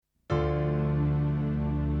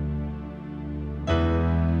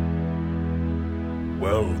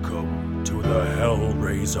Welcome to the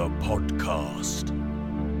Hellraiser Podcast.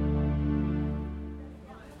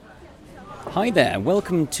 Hi there,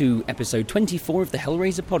 welcome to episode 24 of the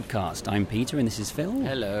Hellraiser Podcast. I'm Peter and this is Phil.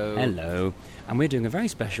 Hello. Hello. And we're doing a very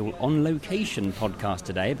special on-location podcast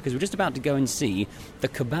today because we're just about to go and see the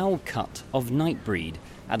Cabal Cut of Nightbreed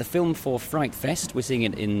at the Film for Fright Fest. We're seeing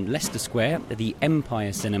it in Leicester Square at the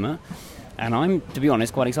Empire Cinema. And I'm, to be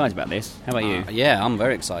honest, quite excited about this. How about you? Yeah, I'm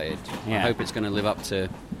very excited. Yeah. I hope it's going to live up to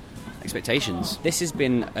expectations. This has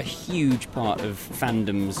been a huge part of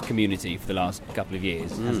fandom's community for the last couple of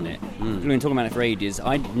years, hasn't it? We've been talking about it for ages.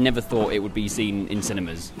 I never thought it would be seen in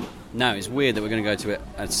cinemas. No, it's weird that we're going to go to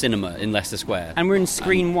a cinema in Leicester Square. And we're in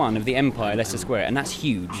screen one of the Empire, Leicester Square, and that's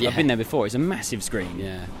huge. Yeah. I've been there before. It's a massive screen.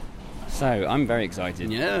 Yeah. So, I'm very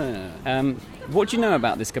excited. Yeah. What do you know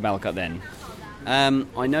about this Cabal Cut then?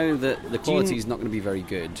 I know that the quality is not going to be very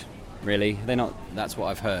good. Really? They're not... That's what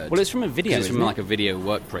I've heard. Well, it's from a video, It's from like a video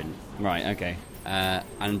work print. Right, okay.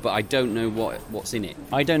 But I don't know what's in it.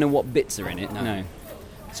 I don't know what bits are in it, no.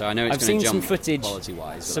 So I know it's I've going seen to jump some footage,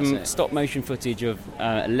 quality-wise. some stop-motion footage of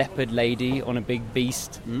a leopard lady on a big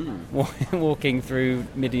beast walking through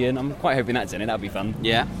Midian. I'm quite hoping that's in it. That'll be fun.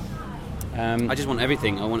 Yeah. I just want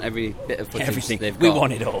everything. I want every bit of footage Everything. they've got. We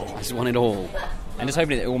want it all. I just want it all. And just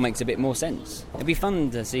hoping it all makes a bit more sense. It'd be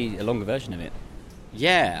fun to see a longer version of it.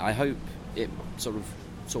 Yeah, I hope it sort of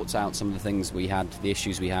sorts out some of the things we had, the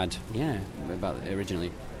issues we had about it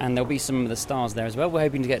originally. And there'll be some of the stars there as well. We're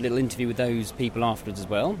hoping to get a little interview with those people afterwards as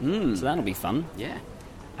well. So that'll be fun. Yeah.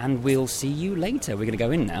 And we'll see you later. We're going to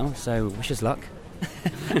go in now, so wish us luck.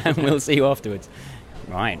 And we'll see you afterwards.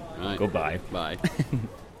 Right. Goodbye. Bye.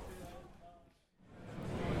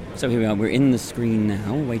 So here we are. We're in the screen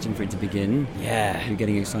now, waiting for it to begin. Yeah. You're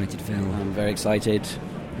getting excited, Phil. I'm very excited.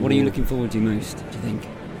 What are you looking forward to most, do you think?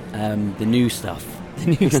 The new stuff.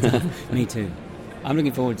 The new stuff. Me too. I'm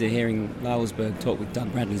looking forward to hearing Lylesburg talk with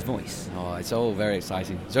Doug Bradley's voice. Oh, it's all very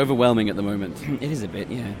exciting. It's overwhelming at the moment. It is a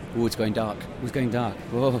bit, yeah. Oh, it's going dark. It's going dark.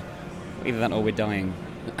 Whoa. Either that or we're dying.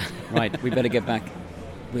 Right, we better get back.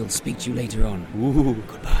 We'll speak to you later on. Ooh.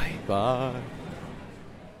 Goodbye. Bye.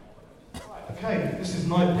 Okay, this is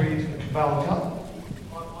Nightbreed and Cabal Cut.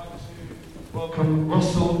 I'd like to welcome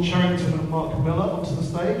Russell Charrington and Mark Miller onto the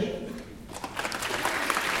stage.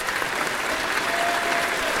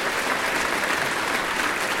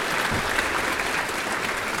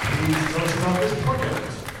 Please tell us about this project.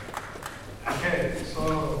 Okay,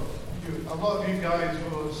 so a lot of you guys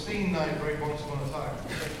will have seen Nightbreed once upon a time.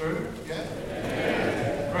 Is that true? Yeah?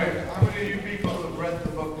 Great. How many of you people have read the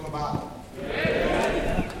book Cabal?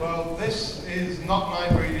 Well, this is not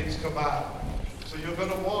Nightbreed, it's Cabal. So you're going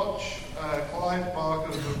to watch Clive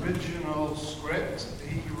Barker's original script.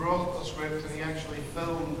 He wrote the script and he actually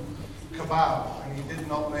filmed Cabal, and he did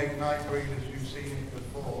not make Nightbreed as you've seen it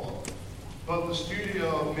before. But the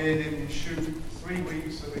studio made him shoot 3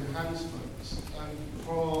 weeks of enhancements, and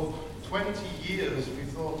for 20 years we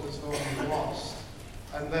thought the story was lost.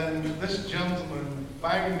 And then this gentleman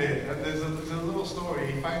found it, and there's a little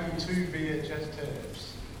story. He found 2 VHS tapes.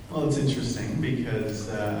 Well, it's interesting because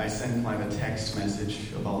I sent Clive a text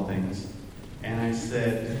message of all things, and I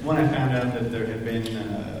said, when I found out that there had been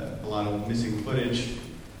a lot of missing footage,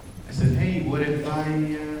 I said, hey, what if I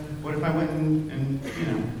went and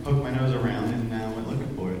poked my nose around and went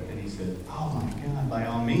looking for it? And he said, oh my God, by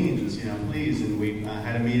all means, please. And we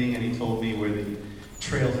had a meeting, and he told me where the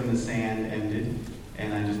trails in the sand ended,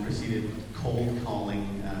 and I just proceeded cold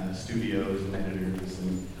calling studios and editors,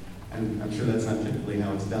 and I'm sure that's not typically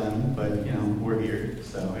how it's done, but we're here,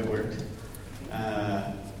 so it worked.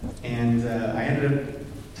 And I ended up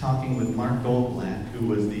talking with Mark Goldblatt, who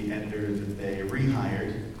was the editor that they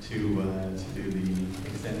rehired to do the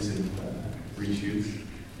extensive reshoots.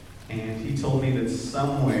 And he told me that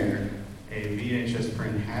somewhere a VHS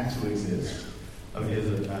print had to exist of his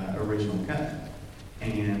original cut.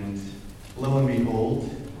 And lo and behold,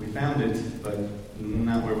 we found it, but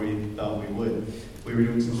not where we thought we would. We were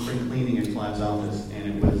doing some spring cleaning in Clive's office, and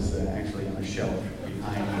it was actually on a shelf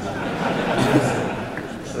behind us.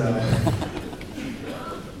 So,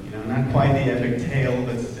 not quite the epic tale,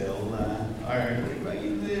 but still,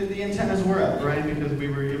 the antennas were up, right? Because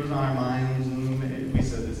it was on our minds, and we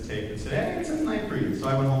said this tape. It said, hey, it says Nightbreed. So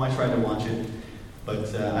I went home, I tried to watch it,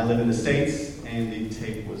 but I live in the States, and the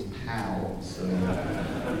tape was PAL, so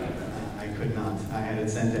I could not. I had it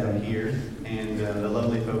sent out here, and the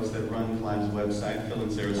lovely folks that run Clive's website, Phil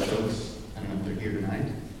and Sarah Stokes, I don't know if they're here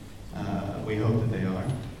tonight. We hope that they are.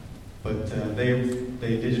 But they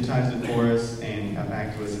digitized it for us and got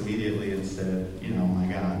back to us immediately and said, oh my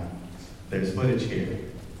God, there's footage here.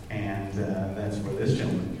 And that's where this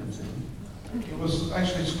gentleman comes in. it was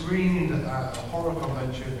actually screened at a horror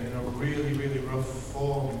convention in a really, really rough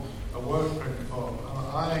form, a work print form. And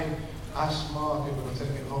I asked Mark if we could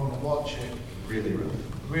take it home and watch it. Really rough.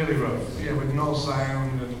 Really rough, yeah, with no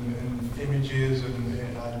sound and images, and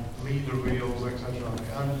it had leader reels, etc.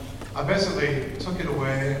 And I basically took it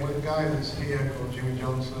away with a guy that's here called Jimmy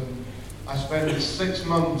Johnson. I spent 6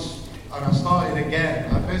 months, and I started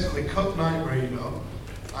again. I basically cut Nightbreed up,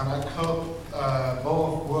 and I cut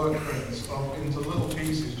both work prints up into little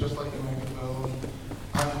pieces, just like you make a film.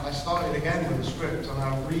 And I started again with the script, and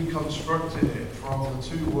I reconstructed it from the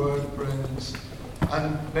 2 work prints,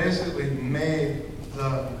 and basically made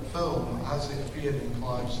the film as it appeared in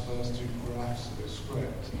Clive's first 2 drafts of the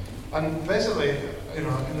script. And basically, you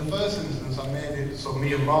know, in the first instance, I made it so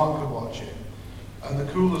me and Mark could watch it. And the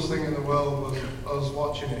coolest thing in the world was us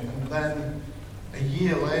watching it. And then a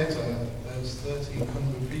year later, there's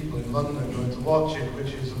 1,300 people in London going to watch it,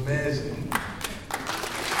 which is amazing.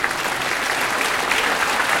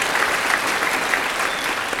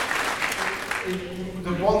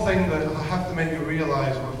 The one thing that I have to make you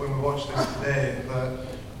realise when we watch this today, that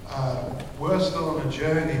we're still on a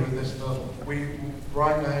journey with this film.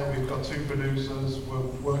 Right now we've got 2 producers. We're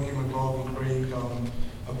working with Morgan Creek on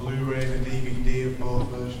a Blu-ray and a DVD of both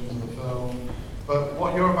versions of the film. But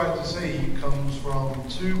what you're about to see comes from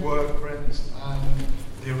 2 work prints and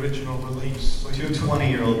the original release. So 2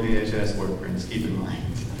 20-year-old VHS work prints, keep in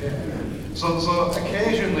mind. Yeah. So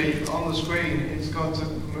occasionally on the screen it's going to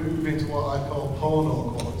move into what I call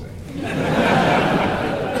porno quality.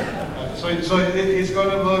 So it's going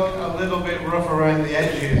to look a little bit rough around the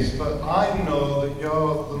edges, but I know that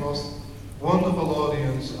you're the most wonderful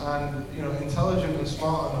audience, and you know, intelligent and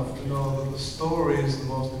smart enough to know that the story is the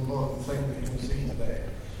most important thing that you can see today.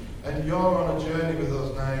 And you're on a journey with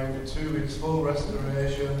us now to its full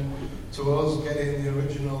restoration, to us getting the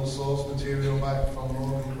original source material back from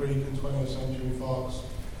Morgan Creek and 20th Century Fox.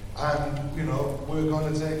 And, you know, we're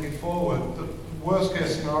going to take it forward. The worst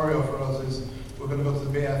case scenario for us is we're going to go to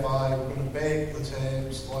the BFI, we're going to bake the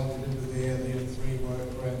tapes like they did with the Alien 3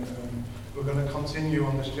 work print, and we're going to continue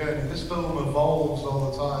on this journey. This film evolves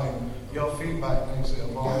all the time. Your feedback makes it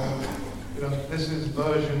evolve. You know, this is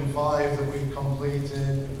version 5 that we've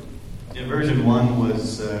completed. Yeah, version 1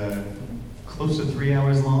 was close to 3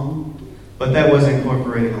 hours long, but that was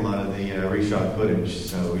incorporating a lot of the reshot footage,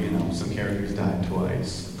 so, you know, some characters died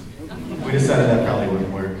twice. We decided that probably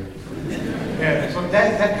wouldn't work. Yeah, so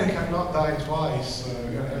Decker cannot die twice,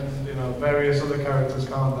 and, you know, various other characters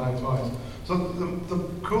can't die twice. So the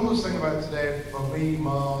coolest thing about today for me,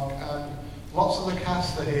 Mark, and lots of the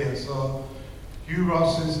cast are here. So Hugh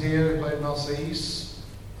Ross is here, who played Narcisse.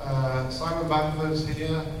 Simon Bamford's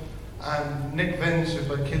here. And Nick Vince, who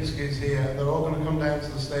played Kinski, is here. They're all going to come down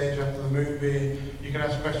to the stage after the movie. You can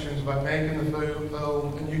ask questions about making the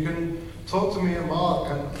film, and you can talk to me and Mark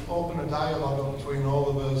and open a dialogue up between all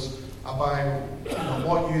of us about, you know,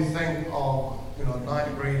 what you think of, you know,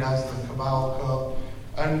 Nightbreed as the Cabal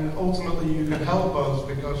Cut. And ultimately you can help us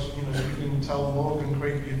because, you know, you can tell Morgan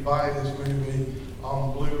Creek you'd buy this movie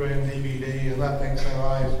on Blu-ray and DVD, and that makes their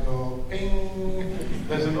eyes go ping.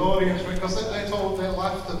 There's an audience, because they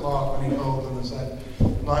laughed at Mark when he called them and said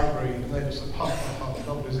Nightbreed, and they just said,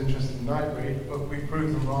 nobody's interested in Nightbreed, but we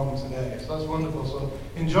proved them wrong today. So that's wonderful. So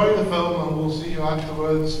enjoy the film, and we'll see you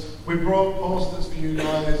afterwards. We brought posters for you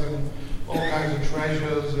guys and all kinds of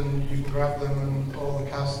treasures, and you can grab them, and all the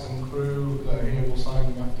cast and crew that are here will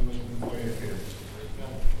sign them afterwards and play it here.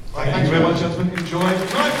 Thanks very much, gentlemen. Enjoy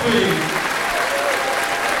Nightbreed.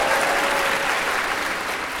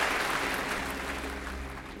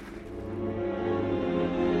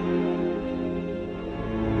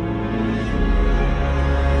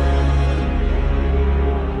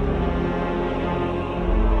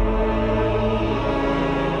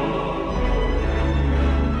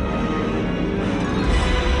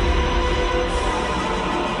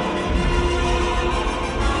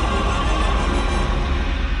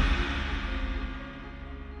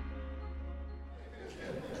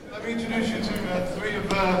 Let me introduce you to 3 of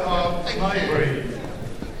Nightbreed.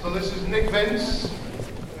 So this is Nick Vince.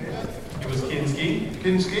 It was Kinski.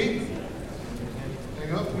 Kinski. There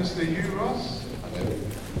you go, Mr. Hugh Ross.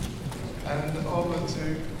 And over to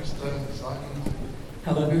Mr. Simon.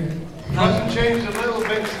 Hello. Hasn't changed a little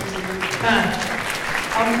bit since the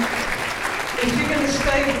if you're going to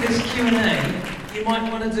stay with this Q&A, you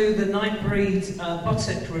might want to do the Nightbreed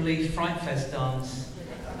Buttock Relief Fright Fest dance.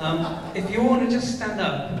 If you want to just stand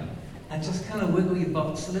up and just kind of wiggle your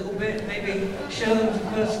butts a little bit, maybe show them to the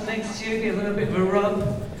person next to you, give them a bit of a rub,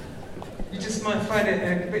 you just might find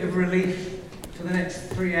it a bit of relief for the next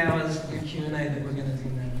 3 hours of your Q&A that we're going to do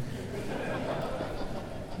now.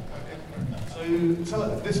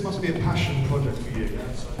 this must be a passion project for you.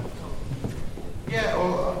 Yeah,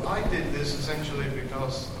 well, I did this essentially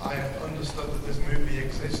because I understood that this movie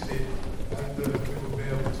existed and that we would be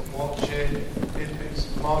able to watch it. It's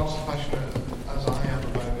Mark's as passionate as I am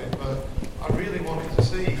about it, but I really wanted to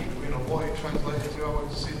see, what it translated to. I wanted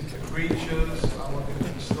to see the creatures. I wanted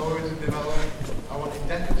the story to develop. I wanted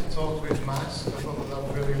Decker to talk to his mask. I thought that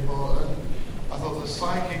was really important. I thought the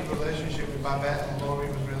psychic relationship with Babette and Laurie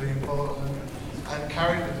was really important, and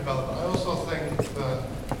character development. I also think that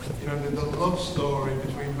the love story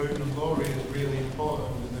between Boone and Laurie is really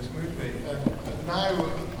important in this movie. And now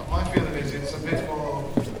my feeling is it's a bit more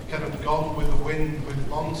kind of Gone with the Wind with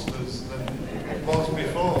monsters than it was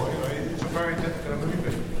before. It's a very different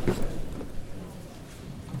movie.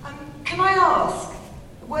 Can I ask,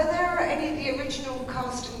 were there any of the original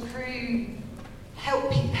cast and crew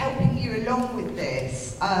helping you along with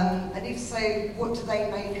this? And if so, what do they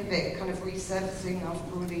make of it, kind of resurfacing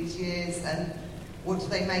after all these years? And what do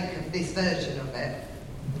they make of this version of it?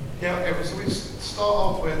 Yeah, so we start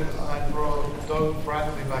off with, I brought Doug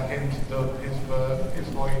Bradley back in to dub his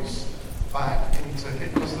voice back into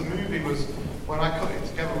it, because the movie was, when I cut it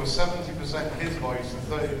together, was 70% his voice and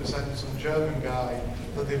 30% some German guy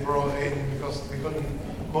that they brought in because they couldn't.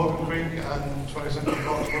 Morgan Creek and 20th Century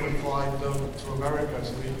Fox would have fly Doug to America,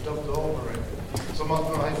 so they dubbed over it. So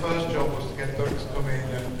my first job was to get Doug to come in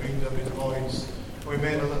and redub his voice. We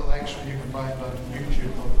made a little extra you can find on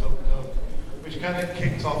YouTube called Doug, which kind of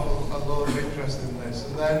kicked off a lot of interest in this.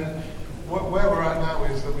 And then where we're at now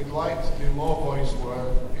is that we'd like to do more voice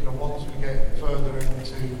work. Once we get further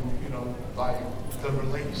into, like the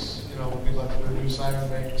release, we'll be like to do a new sound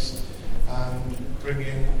mix and bring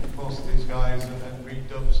in most of these guys and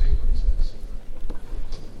redub sequences.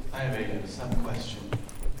 I have a sub-question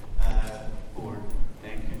for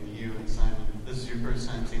Nick and you and Simon. This is your first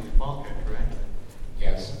time seeing the Cabal Cut, correct?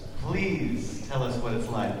 Yes. Please tell us what it's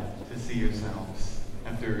like to see yourselves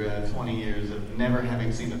after 20 years of never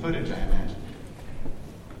having seen the footage, I imagine.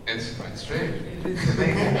 It's quite strange. It's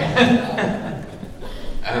amazing.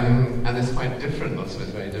 And it's quite different, also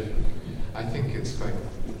it's very different. I think it's quite,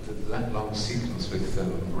 that long sequence with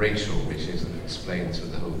Rachel, which is explains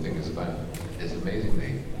what the whole thing is about, is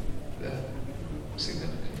amazingly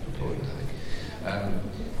significant, important, I think.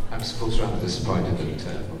 I'm supposed to be rather disappointed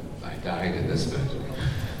that I died in this version.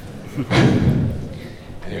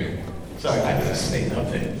 Anyway, sorry, I didn't say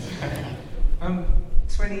nothing.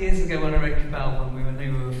 20 years ago when I read Cabal, when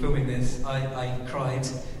we were filming this, I cried.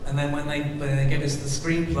 And then when they gave us the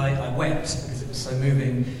screenplay, I wept because it was so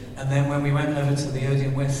moving. And then when we went over to the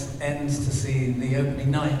Odeon West End to see the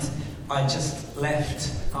opening night, I just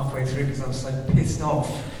left halfway through because I was so pissed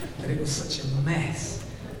off that it was such a mess.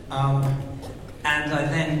 And I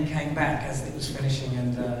then came back as it was finishing,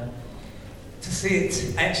 and to see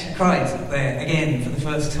it, I actually cried there again for the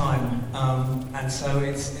first time. And so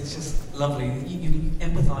it's just lovely. You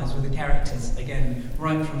empathise with the characters again,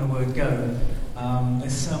 right from the word go.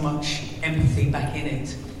 There's so much empathy back in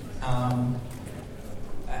it. And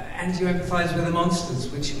you empathise with the monsters,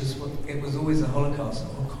 which it was always a Holocaust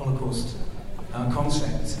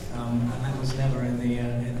concept, and that was never in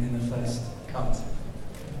the first cut.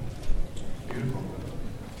 Beautiful.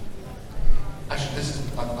 Actually,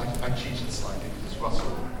 I cheated slightly because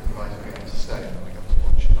Russell invited me to stay and I got to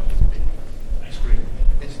watch it on the big screen.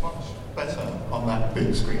 It's much better on that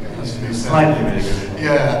big screen, it has to be said. Slightly bigger.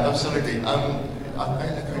 Yeah, absolutely. I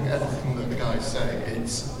think everything that the guys say,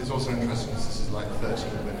 it's also interesting because this is like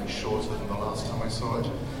 13 minutes shorter than the last time I saw it.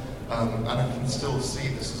 And I can still see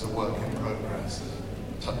this as a work in progress,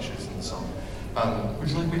 touches and so on. Would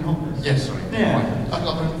you like me to hold this? Yes, sorry. Yeah. I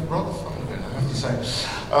got rather fun of it, I have to say.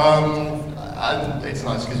 And it's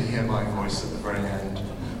nice because you hear my voice at the very end.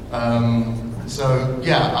 So,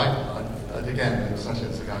 yeah, again, exactly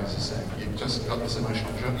as the guys are saying, you've just got this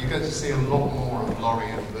emotional journey. You get to see a lot more of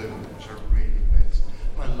Laurie and Boone, which are really bits.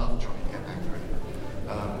 And I love trying to get angry.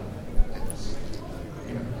 I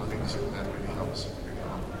think that really helps.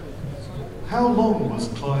 How long was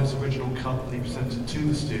Clive's original cut that he presented to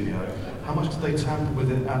the studio? How much did they tamper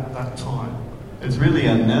with it at that time? It's really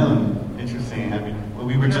unknown. Interesting. I mean,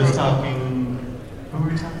 we were just talking. Who were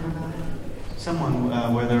we talking about? Someone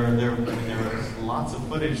where there was lots of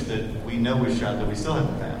footage that we know was shot that we still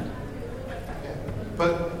haven't found. Yeah.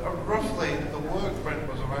 But roughly, the work print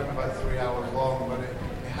was around about 3 hours long, but it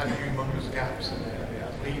had humongous gaps in it. It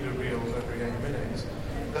had leader reels every 8 minutes.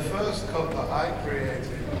 The first cut that I created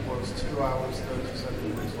was 2 hours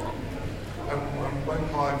 37 minutes long. And when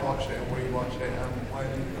Clive watched it and we watched it, and when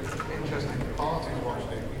interested parties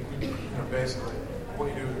watched it, we basically, what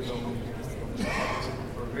you do is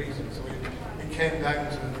for a reason. So we came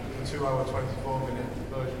down to the 2 hour, 24-minute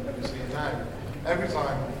version that you see now. Every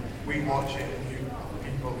time we watch it and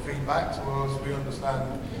people feedback to us, we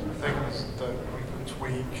understand things that we can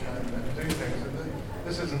tweak and do things. And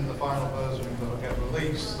this isn't the final version that will get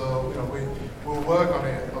released, so we'll work on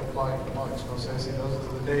it like Martin Scorsese does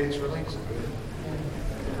to the day it's released.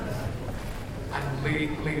 And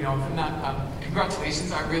leading on from that,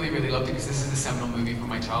 congratulations, I really, really loved it because this is the seminal movie from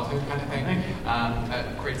my childhood kind of thing.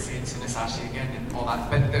 Great to see it in Cinesashi again and all that.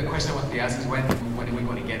 But the question I want to ask is when are we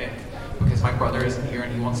going to get it? Because my brother isn't here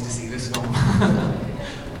and he wants to see this film.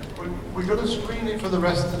 We're going to screen it for the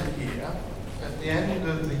rest of the year. At the end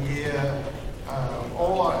of the year,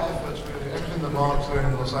 all our efforts, really, everything that Mark's doing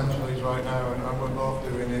in Los Angeles right now and we're both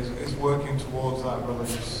doing is working towards that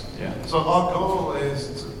release. Yeah. So our goal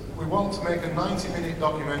is we want to make a 90-minute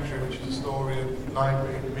documentary, which is the story of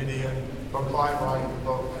Nightbreed, Midian, from Clive Wright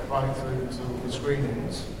right through to the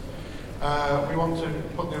screenings. We want to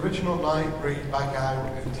put the original Nightbreed back out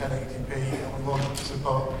in 1080p, and we want to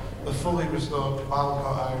put the fully restored Cabal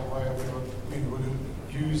Cut out where we would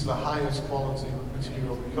use the highest quality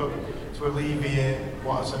material we could to alleviate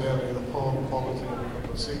what I said earlier, the poor quality of a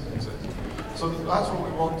couple of sequences. So that's what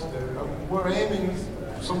we want to do. And we're aiming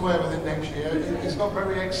somewhere within next year. It's got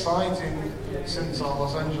very exciting since our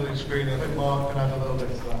Los Angeles screening. I think Mark can add a little bit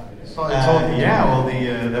to that.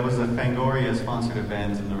 There was a Fangoria sponsored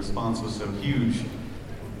event, and the response was so huge.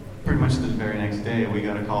 Pretty much the very next day, we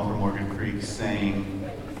got a call from Morgan Creek saying,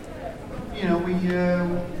 we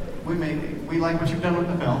like what you've done with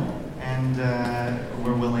the film, and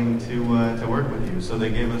we're willing to work with you. So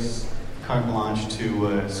they gave us carte blanche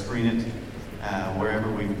to screen it wherever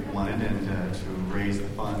we wanted, and to raise the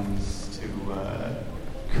funds to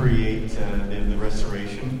create the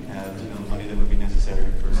restoration, the money that would be necessary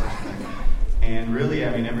for such a thing. And really,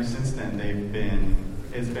 ever since then,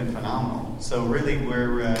 it's been phenomenal. So really,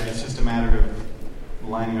 it's just a matter of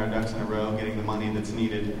lining our ducks in a row, getting the money that's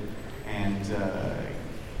needed, and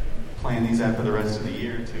playing these out for the rest of the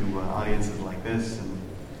year to audiences like this. And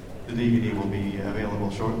the DVD will be available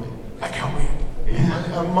shortly. I can't wait.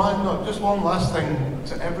 Yeah. Just one last thing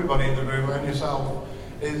to everybody in the room and yourself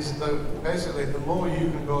is that basically the more you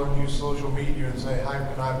can go and use social media and say, how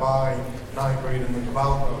can I buy Nightbreed and the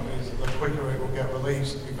Cabal Cut, is the quicker it will get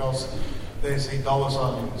released, because they see dollar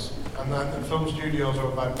signs. And then the film studios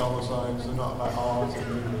are about dollar signs, they're not about art and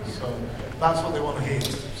movies. So that's what they want to hear.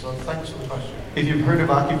 So thanks for the question. If you've heard of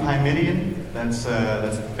Occupy Midian, that's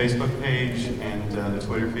the Facebook page and the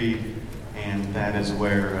Twitter feed. And that is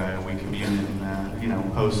where we commune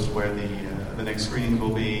and post where the next screenings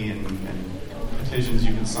will be and petitions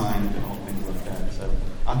you can sign and all things like that. So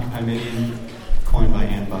Occupy Midian, coined by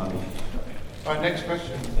Ann Bobby. All right, next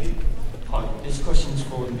question. Hi, this question's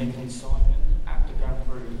for Nick and Simon. After going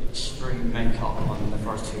through extreme makeup on the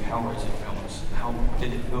first two Hellraiser films, how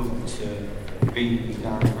did it feel to be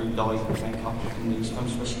going through live makeup in these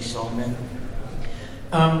films, especially Simon?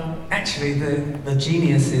 Actually, the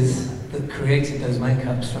geniuses that created those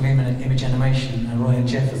makeups from Image Animation, Roy and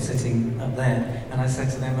Jeff are sitting up there, and I said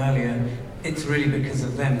to them earlier, it's really because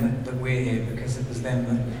of them that we're here, because it was them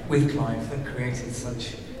that, with Clive, that created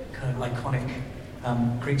such kind of iconic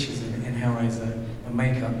creatures in Hellraiser and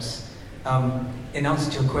makeups. In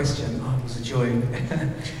answer to your question, it was a joy.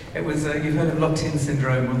 It was, you've heard of locked-in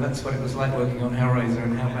syndrome, well that's what it was like working on Hellraiser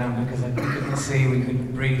and Hellbound, because we couldn't see, we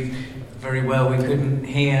couldn't breathe very well, we couldn't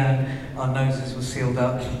hear, our noses were sealed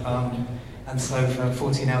up, and so for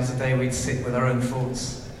 14 hours a day we'd sit with our own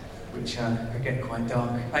thoughts, which could get quite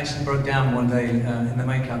dark. I actually broke down one day in the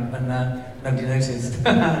makeup, and nobody noticed.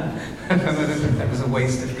 That was a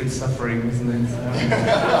waste of good suffering, wasn't it?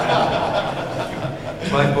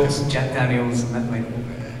 So I bought some Jack Daniels, and that made it all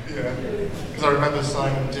better. Yeah, because I remember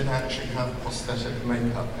Simon didn't actually have prosthetic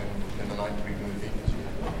makeup in the Nightbreed movie.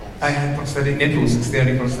 I had prosthetic nipples, it's the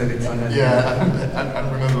only prosthetics I had. Yeah,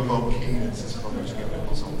 and remember Bob Keane insisted on putting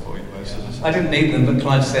nipples on for you most of the time. I didn't need them, but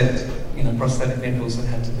Clive said, prosthetic nipples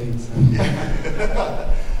had to be. So.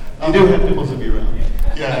 You do have nipples of your own.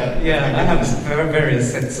 Yeah, I have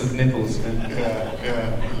various sets of nipples. But...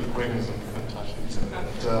 Yeah, wings and fantastic.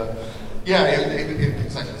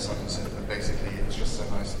 Exactly as Simon said, but basically it's just so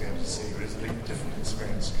nice to be able to see, but it's a big different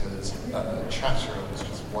experience because Chatterer was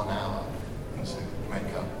just 1 hour into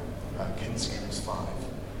makeup, Kinski was 5.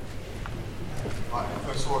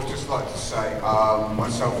 First of all, I'd just like to say,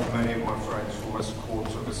 myself and many of my friends for almost a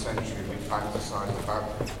quarter of a century, we fantasised about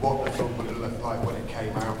what the film would have looked like when it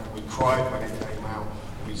came out. We cried when it came out.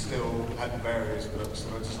 We still had various books,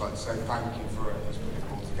 and I'd just like to say thank you for it. Let's put it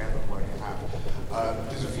all together the way you have.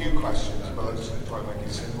 There's a few questions, but I'm just going to try and make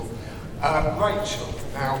it simple. Rachel,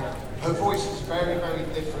 now, Her voice is very, very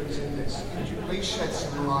different in this. Could you please shed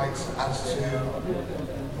some light as to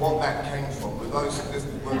what that came from? Were those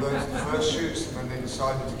the first shoots, and then they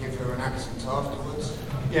decided to give her an accent afterwards?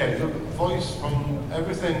 Yeah, the voice from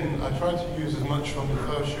everything, I tried to use as much from the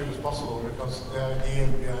first shoot as possible, because the idea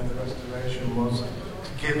behind the restoration was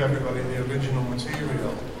to give everybody the original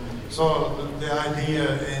material. So the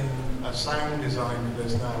idea in a sound design for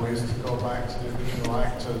this now is to go back to the original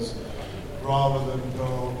actors, rather than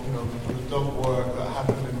go, the dub work that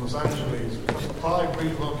happened in Los Angeles, because Clive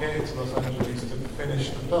relocated to Los Angeles to finish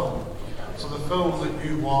the film. So the film that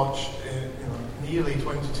you watched, nearly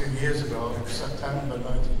 22 years ago, in September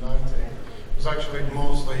 1990, was actually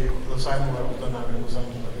mostly the sound work was done out in Los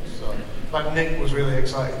Angeles. So, like, Nick was really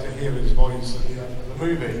excited to hear his voice at the end of the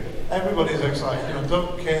movie. Everybody's excited.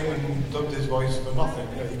 Doug came and dubbed his voice for nothing.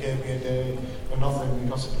 He gave me a day for nothing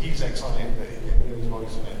because he's excited that he can hear his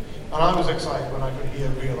voice in it. And I was excited when I could hear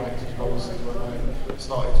real actors' voices when I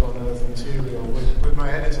started to unearth material with my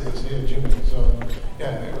editor that's here, Jimmy. So,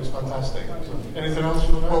 yeah, it was fantastic. So, anything else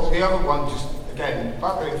you want to ask? Well, the other one, just again,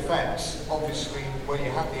 about the effects, obviously, when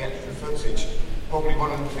you have the extra footage, probably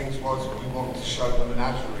one of the things was we wanted to show the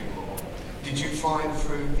menagerie more. Did you find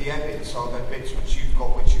through the edits, are there bits which you've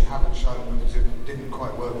got which you haven't shown because it didn't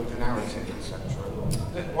quite work with the narrative, etc.?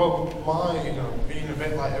 Well, being a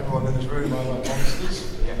bit like everyone in this room, I like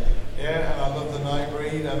monsters. Yeah, and I love the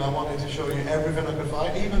Nightbreed, and I wanted to show you everything I could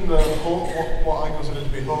find, even what I consider to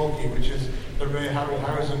be hokey, which is the Ray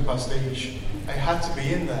Harryhausen pastiche. It had to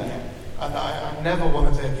be in there, and I never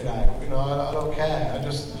want to take it out. I don't care. I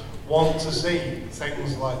just want to see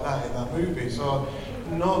things like that in that movie. So,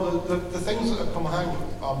 the things that have come out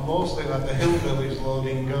are mostly like the hillbillies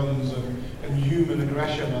loading guns and human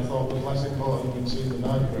aggression. I thought was less important than seeing the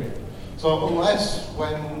Nightbreed. So unless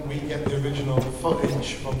when we get the original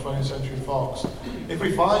footage from 20th Century Fox, if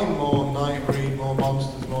we find more Nightbreed, more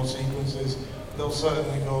monsters, more sequences, they'll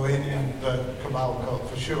certainly go in the Cabal Cut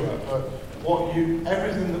for sure. But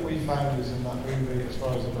everything that we found is in that movie as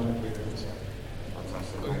far as the Nightbreed is concerned.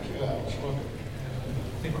 Fantastic, thank you.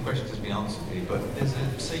 I think my question has been answered here, but there's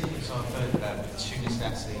a sequence I've heard about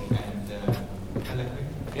Tunisassi and Pelican.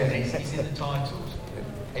 Yeah. He's in the titles.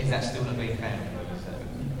 Is that still not being found?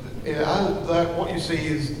 Yeah, what you see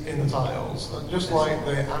is in the titles. Just like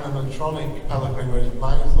the animatronic Pelican with his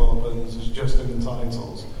mouth opens is just in the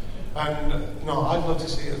titles. And no, I'd love to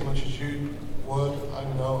see it as much as you would. I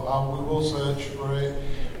don't know. We will search for it.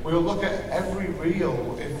 We'll look at every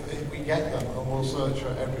reel if we get them, and we'll search for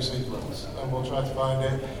every sequence, and we'll try to find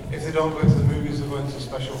it. If they don't go into the movies, they'll go into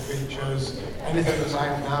special features. Anything that's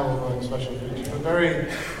out now will go into special features.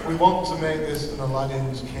 But we want to make this an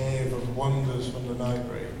Aladdin's cave of wonders from the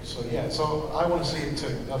Nightbreed. So yeah, so I want to see it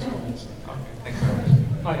too. That's what I'm saying. Okay, thank you very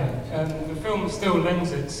much. Hi, the film still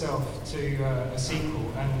lends itself to a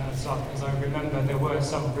sequel, and as I remember, there were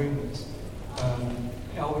some rumours.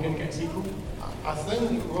 Are we going to get a sequel? I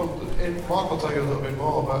think, Mark will tell you a little bit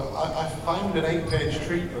more, but I found an 8-page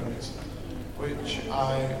treatment, which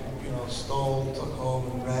I, stole, took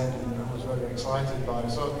home and read, and was very excited by.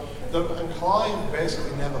 So, and Clive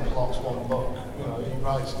basically never plots one book. He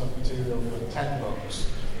writes enough material for 10 books.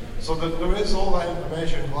 So there is all that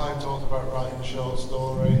information. Clive talked about writing a short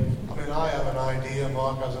story. I mean, I have an idea,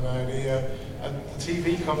 Mark has an idea, and the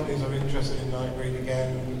TV companies are interested in Nightbreed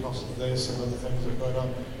again because of this and other things that are going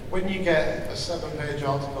on. When you get a 7-page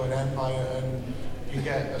article in Empire and you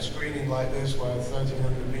get a screening like this where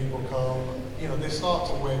 1,300 people come, they start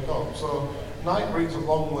to wake up. So Nightbreed's a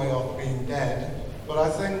long way off being dead, but I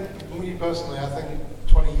think, me personally, I think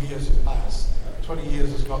 20 years has passed. 20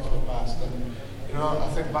 years has got to have passed, and I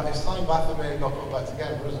think it's time Baphomet got put back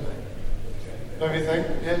together, isn't it? Don't you think?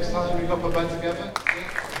 Yeah, it's time we got put back together.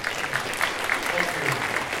 Yeah.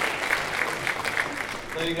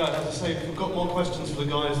 There you go. As I say, if we've got more questions for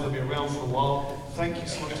the guys, they'll be around for a while. Thank you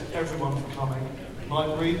so much to everyone for coming.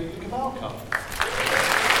 Nightbreed, the Cabal Cut.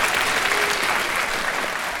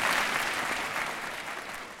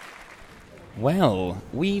 Well,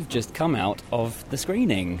 we've just come out of the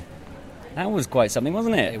screening. That was quite something,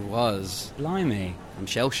 wasn't it? It was. Blimey. I'm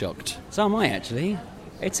shell-shocked. So am I, actually.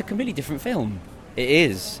 It's a completely different film. It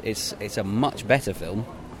is. It's a much better film.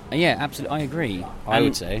 Yeah, absolutely, I agree. I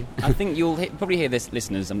would say. I think you'll probably hear this,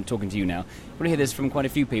 listeners, I'm talking to you now, probably hear this from quite a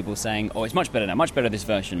few people saying, it's much better now, much better this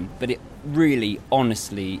version, but it really,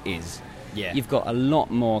 honestly is. Yeah. You've got a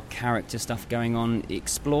lot more character stuff going on, it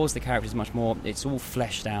explores the characters much more, it's all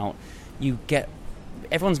fleshed out, you get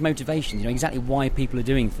everyone's motivations, exactly why people are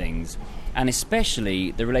doing things. And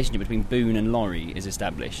especially the relationship between Boone and Laurie is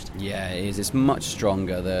established. Yeah, it is. It's much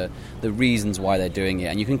stronger, the reasons why they're doing it.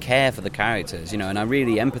 And you can care for the characters, and I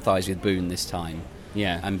really empathise with Boone this time.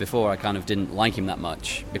 Yeah. And before I kind of didn't like him that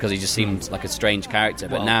much because he just seemed like a strange character,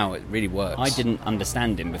 but now it really works. I didn't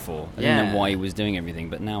understand him before. I didn't know why he was doing everything,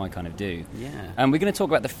 but now I kind of do. Yeah. We're going to talk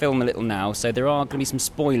about the film a little now, so there are going to be some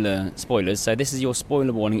spoilers. So this is your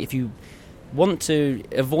spoiler warning. If you want to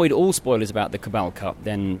avoid all spoilers about the Cabal Cut,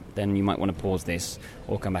 then you might want to pause this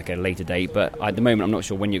or come back at a later date. But at the moment, I'm not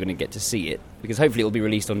sure when you're going to get to see it, because hopefully it'll be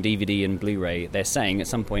released on DVD and Blu-ray. They're saying at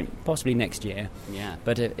some point, possibly next year. Yeah.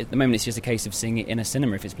 But at the moment, it's just a case of seeing it in a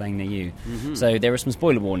cinema if it's playing near you. Mm-hmm. So there are some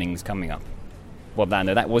spoiler warnings coming up. Well,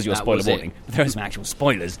 that was your spoiler warning. But there are some actual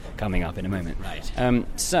spoilers coming up in a moment. Right.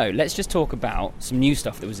 So let's just talk about some new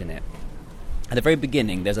stuff that was in it. At the very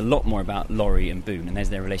beginning, there's a lot more about Laurie and Boone, and there's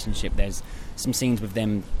their relationship. There's some scenes with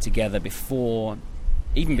them together before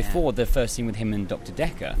the first scene with him and Dr.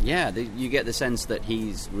 Decker. Yeah, you get the sense that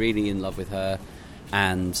he's really in love with her,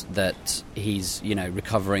 and that he's,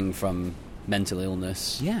 recovering from mental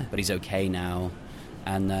illness. Yeah. But he's okay now.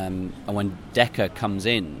 And when Decker comes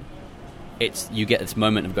in, you get this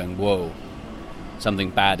moment of going, whoa,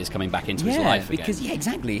 something bad is coming back into his life again. Because,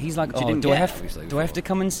 exactly. He's like, do I have to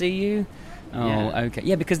come and see you? Oh, okay.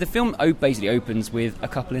 Yeah, because the film basically opens with a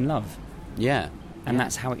couple in love. Yeah. And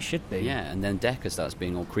that's how it should be. Yeah, and then Decker starts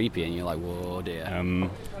being all creepy, and you're like, whoa, dear.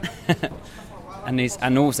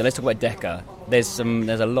 And also, let's talk about Decker. There's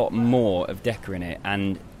a lot more of Decker in it,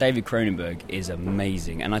 and David Cronenberg is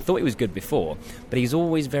amazing. And I thought he was good before, but he's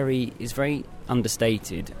always very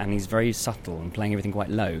understated, and he's very subtle and playing everything quite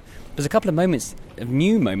low. There's a couple of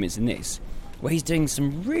new moments in this where he's doing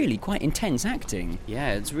some really quite intense acting.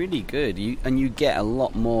 Yeah, it's really good. You get a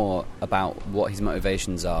lot more about what his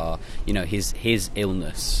motivations are. His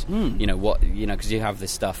illness. Because you have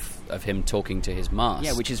this stuff of him talking to his mask.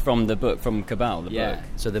 Yeah, which is from the book, from Cabal, the book.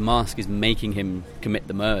 So the mask is making him commit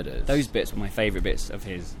the murders. Those bits were my favourite bits of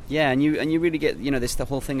his. Yeah, and you really get the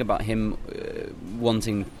whole thing about him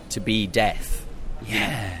wanting to be death.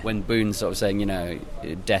 Yeah. When Boone's sort of saying,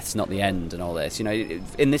 death's not the end and all this.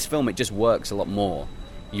 In this film it just works a lot more.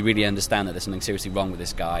 You really understand that there's something seriously wrong with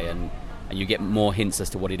this guy, and you get more hints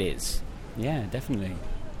as to what it is. Yeah, definitely.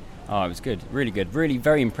 Oh, it was good. Really good. Really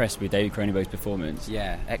very impressed with David Cronenberg's performance.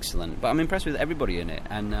 Yeah, excellent. But I'm impressed with everybody in it.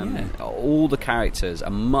 And all the characters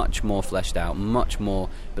are much more fleshed out, much more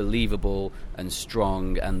believable and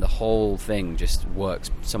strong, and the whole thing just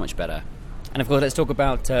works so much better. And of course, let's talk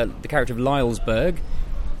about the character of Lylesburg.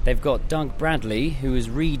 They've got Doug Bradley, who has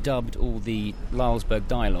redubbed all the Lylesburg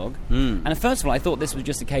dialogue. And first of all, I thought this was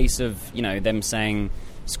just a case of, them saying,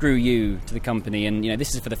 screw you to the company, and,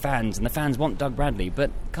 this is for the fans, and the fans want Doug Bradley.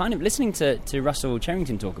 But kind of listening to Russell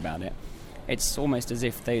Cherrington talk about it, it's almost as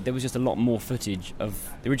if there was just a lot more footage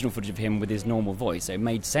of the original footage of him with his normal voice. So it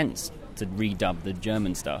made sense to redub the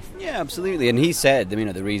German stuff. Yeah, absolutely. And he said,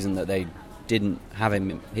 the reason that they didn't have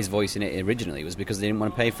his voice in it originally was because they didn't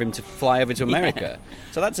want to pay for him to fly over to America.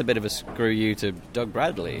 So that's a bit of a screw you to Doug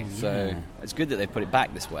Bradley. So it's good that they put it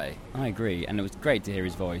back this way. I agree, and it was great to hear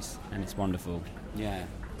his voice, and it's wonderful. Yeah.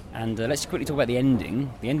 And let's quickly talk about the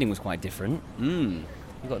ending. The ending was quite different. You've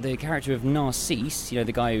got the character of Narcisse, the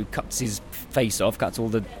guy who cuts his face off, cuts all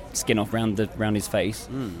the skin off around his face.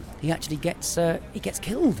 He actually gets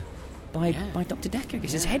killed by Dr. Decker,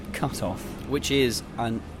 gets his head cut off. Which is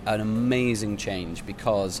an amazing change,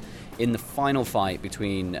 because in the final fight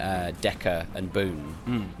between Decker and Boone,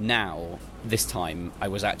 now, this time, I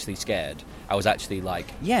was actually scared. I was actually like,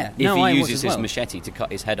 if he uses his machete to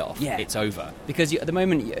cut his head off, it's over. Because at the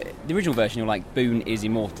moment, the original version, you're like, Boone is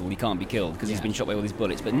immortal, he can't be killed, because he's been shot by all these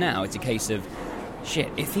bullets. But now it's a case of, shit,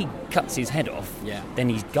 if he cuts his head off, then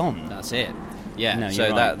he's gone. That's it. Yeah, no,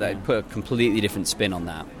 so right. that put a completely different spin on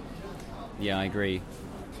that. Yeah, I agree.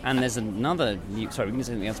 And there's another... Sorry, we're going to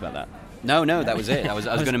say something else about that. No, that was it. I was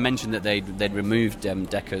going to mention that they'd removed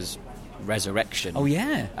Decker's resurrection. Oh,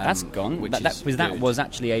 yeah. That's gone. That was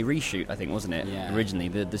actually a reshoot, I think, wasn't it? Yeah. Originally,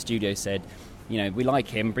 the studio said, we like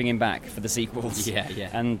him, bring him back for the sequels. Yeah.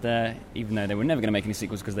 And even though they were never going to make any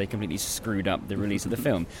sequels because they completely screwed up the release of the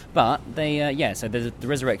film. But they, so the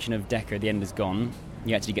resurrection of Decker at the end is gone.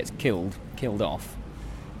 He actually gets killed off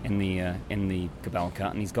in the Cabal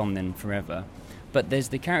Cut, and he's gone then forever. But there's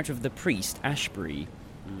the character of the priest, Ashbury,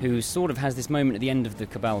 who sort of has this moment at the end of the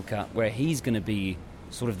Cabal Cut where he's going to be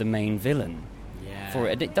sort of the main villain. Yeah. For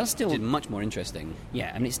it. It does still... much more interesting.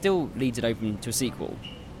 Yeah, and it still leaves it open to a sequel.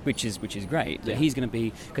 which is great. That he's going to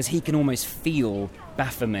be, because he can almost feel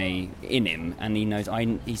Baphomet in him, and he knows.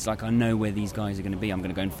 He's like, I know where these guys are going to be. I'm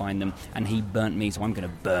going to go and find them, and he burnt me, so I'm going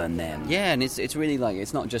to burn them. Yeah, and it's really like,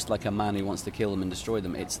 it's not just like a man who wants to kill them and destroy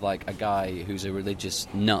them. It's like a guy who's a religious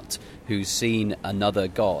nut who's seen another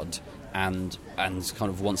god and kind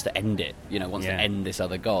of wants to end it. Wants to end this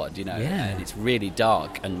other god. And it's really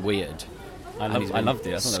dark and weird. I loved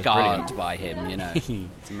it. I thought scarred by him.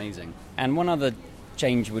 It's amazing. And one other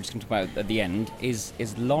change we're just going to talk about at the end is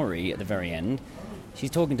Laurie at the very end. She's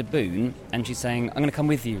talking to Boone, and she's saying, I'm going to come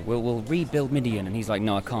with you. We'll rebuild Midian. And he's like,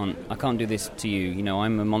 no, I can't do this to you.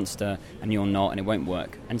 I'm a monster, and you're not, and it won't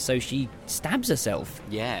work. And so she stabs herself.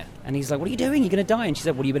 Yeah. And he's like, what are you doing? You're going to die. And she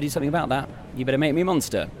said, well, you better do something about that. You better make me a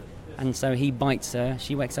monster. And so he bites her.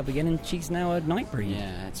 She wakes up again, and she's now a Nightbreed.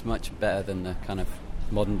 Yeah, it's much better than the kind of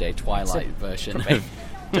modern-day Twilight version.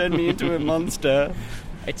 Turn me into a monster.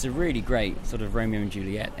 It's a really great sort of Romeo and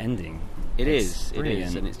Juliet ending. It is,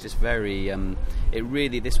 and it's just very.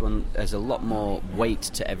 This one has a lot more weight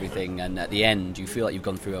to everything, and at the end, you feel like you've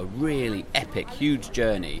gone through a really epic, huge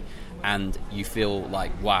journey, and you feel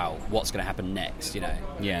like, wow, what's going to happen next?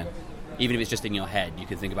 Yeah. Even if it's just in your head, you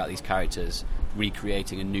can think about these characters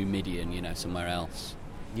recreating a new Midian, somewhere else.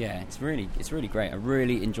 Yeah, it's really great. I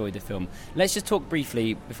really enjoyed the film. Let's just talk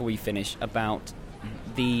briefly before we finish about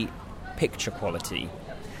the picture quality.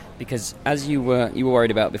 Because as you were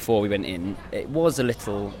worried about before we went in, it was a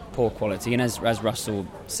little poor quality, and as Russell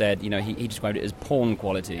said, he described it as porn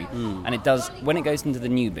quality, and it does, when it goes into the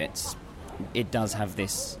new bits, it does have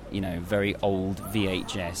this very old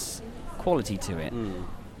VHS quality to it.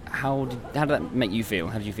 How did that make you feel?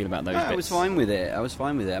 How did you feel about those bits? I was fine with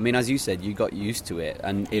it. I mean, as you said, you got used to it,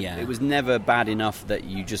 and it was never bad enough that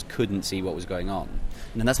you just couldn't see what was going on.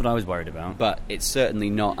 And that's what I was worried about. But it's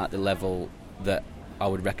certainly not at the level that I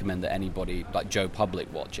would recommend that anybody, like Joe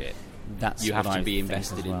Public, watch it. You have to be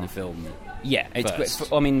invested in the film. Yeah,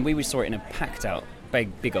 it's. I mean, we saw it in a packed out,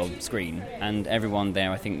 big old screen, and everyone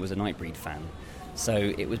there, I think, was a Nightbreed fan. So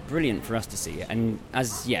it was brilliant for us to see it. And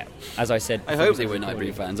as I said, I hope they were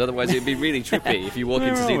Nightbreed fans. Otherwise, it'd be really trippy if you walk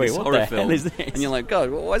in to see this horror film and you're like, God,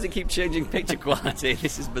 why does it keep changing picture quality?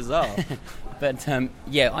 This is bizarre. But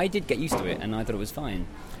I did get used to it, and I thought it was fine.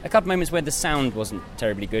 A couple of moments where the sound wasn't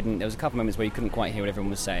terribly good, and there was a couple of moments where you couldn't quite hear what everyone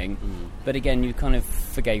was saying. But again, you kind of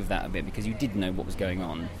forgave that a bit because you did know what was going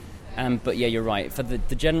on. But yeah, you're right. For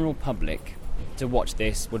the general public to watch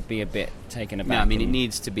this would be a bit taken aback. No, I mean, it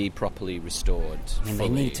needs to be properly restored. I mean, they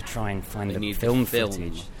need to try and find the film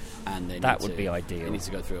footage. And that would be ideal. They need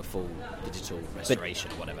to go through a full digital restoration,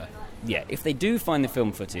 whatever. Yeah, if they do find the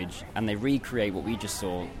film footage and they recreate what we just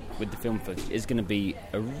saw with the film footage, it's going to be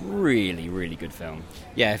a really, really good film.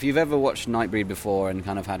 Yeah, if you've ever watched Nightbreed before and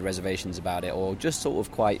kind of had reservations about it, or just sort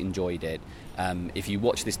of quite enjoyed it, if you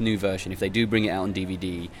watch this new version, if they do bring it out on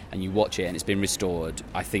DVD and you watch it and it's been restored,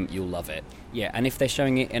 I think you'll love it. Yeah, and if they're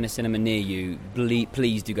showing it in a cinema near you,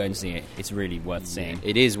 please do go and see it. It's really worth seeing.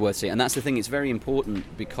 It is worth seeing, and that's the thing, it's very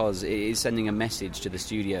important because it is sending a message to the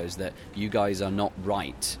studios that you guys are not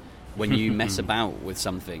right. When you mess about with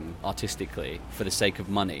something artistically for the sake of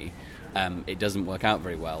money, it doesn't work out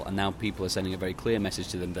very well. And now people are sending a very clear message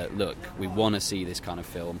to them that, look, we want to see this kind of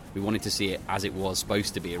film. We wanted to see it as it was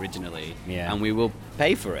supposed to be originally, and we will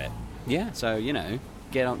pay for it. Yeah. So, get on it.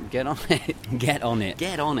 Get on it.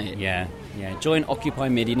 Get on it. Yeah. Join Occupy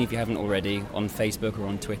Midian if you haven't already on Facebook or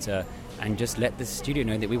on Twitter, and just let the studio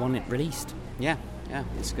know that we want it released. Yeah.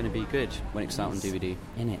 It's going to be good when it's out on DVD.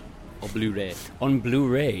 In it. Or Blu-ray. On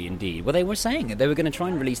Blu-ray, indeed. Well, they were saying that they were going to try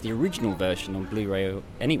and release the original version on Blu-ray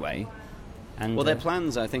anyway. And, their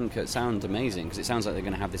plans, I think, sound amazing, because it sounds like they're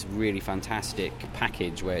going to have this really fantastic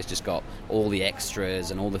package where it's just got all the extras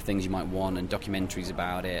and all the things you might want and documentaries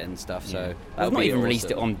about it and stuff. Yeah. So they've not even released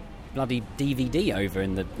it on bloody DVD over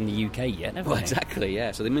in the UK yet, have they? Exactly,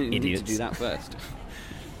 yeah. So they need to do that first.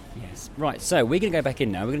 Yes. Right, so we're going to go back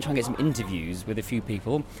in now. We're going to try and get some interviews with a few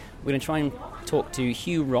people. We're going to try and talk to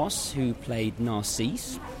Hugh Ross, who played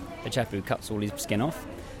Narcisse, the chap who cuts all his skin off.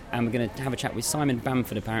 And we're going to have a chat with Simon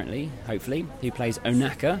Bamford, apparently, hopefully, who plays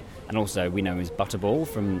Onaka, and also we know as Butterball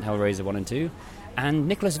from Hellraiser 1 and 2. And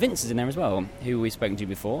Nicholas Vince is in there as well, who we've spoken to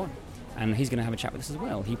before. And he's going to have a chat with us as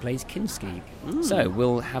well. He plays Kinski. So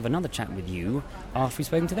we'll have another chat with you after we've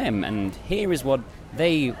spoken to them. And here is what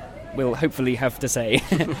they will hopefully have to say.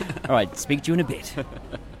 All right, speak to you in a bit.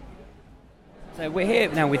 So we're here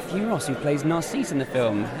now with Hugh Ross, who plays Narcisse in the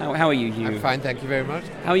film. How are you, Hugh? I'm fine, thank you very much.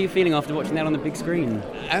 How are you feeling after watching that on the big screen?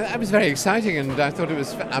 It was very exciting, and I thought it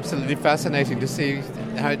was absolutely fascinating to see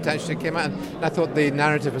how it actually came out. And I thought the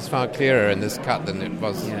narrative was far clearer in this cut than it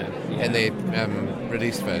was in the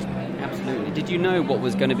released version. Absolutely. Did you know what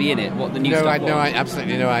was going to be in it? What the new No, stuff I was? no, I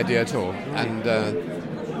absolutely no idea at all. And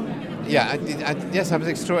yes, it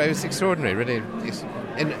was extraordinary, really,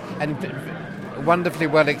 and wonderfully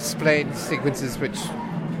well explained sequences, which,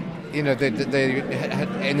 you know, they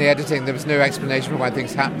in the editing there was no explanation for why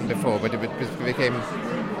things happened before, but it became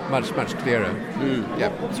much clearer. Yeah.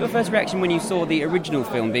 What was your first reaction when you saw the original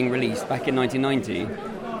film being released back in 1990?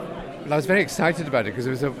 Well, I was very excited about it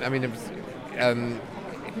because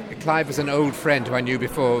Clive was an old friend who I knew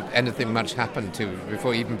before anything much happened to,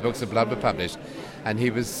 before even Books of Blood were published, and he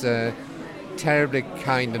was terribly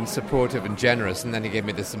kind and supportive and generous, and then he gave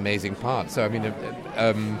me this amazing part. So I mean,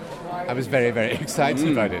 I was very, very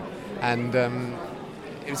excited about it, and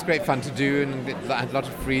it was great fun to do, and it had a lot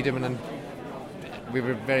of freedom, and we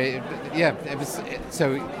were very, it was,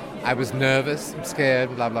 so I was nervous,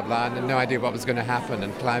 scared, blah blah blah, and had no idea what was going to happen.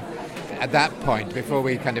 And Clive, at that point, before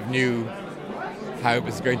we kind of knew how it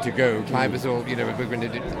was going to go, Clive was all, you know, we're going to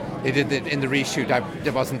do, he did in the reshoot, I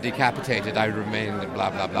wasn't decapitated, I remained blah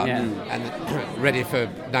blah blah, and ready for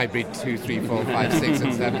Nightbreed 2, 3, 4, 5, 6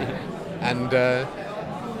 and 7, and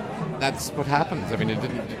that's what happens. I mean, it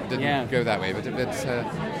didn't go that way, but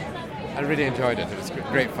I really enjoyed it. It was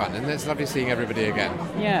great fun, and it's lovely seeing everybody again.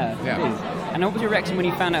 Yeah. It is. And what was your reaction when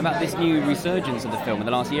you found out about this new resurgence of the film in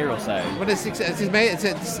the last year or so? Well, it's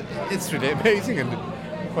really amazing, and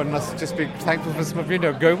one must just be thankful for some,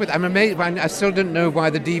 go with it. I'm amazed. I still don't know why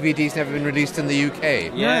the DVD's never been released in the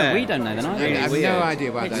UK. Yeah, we don't know then either. I have no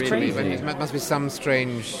idea why that's crazy. But it must be some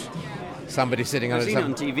strange somebody sitting on it. I've seen it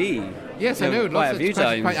on TV. Yes, I know. Quite a few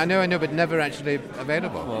times. I know, but never actually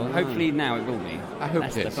available. Well, hopefully now it will be. I hope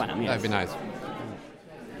That's it is. the plan, yes. That'd be nice.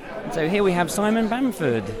 So here we have Simon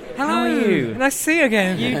Bamford. Hello. How are you? Nice to see you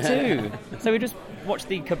again. You too. So we just watched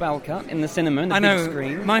the Cabal Cut in the cinema, the big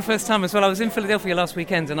screen. My first time as well. I was in Philadelphia last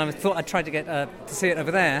weekend, and I thought I'd try to get to see it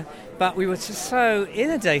over there, but we were just so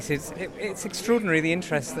inundated. It's extraordinary the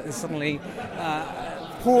interest that has suddenly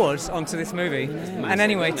poured onto this movie. Yeah. And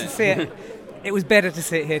anyway, to see it, it was better to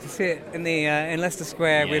see it here, to see it in the in Leicester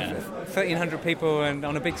Square with 1,300 people and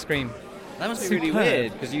on a big screen. That must be really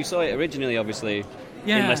weird, because you saw it originally, obviously,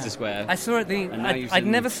 in Leicester Square. I saw it. I'd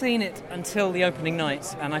never seen it until the opening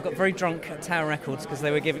night, and I got very drunk at Tower Records because they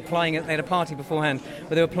were they had a party beforehand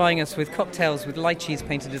where they were plying us with cocktails with lychees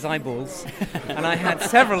painted as eyeballs, and I had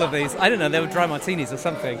several of these. I don't know, they were dry martinis or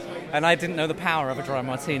something, and I didn't know the power of a dry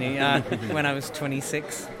martini when I was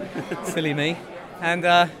 26. Silly me. And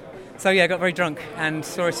so I got very drunk and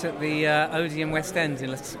saw it at the Odeon West End in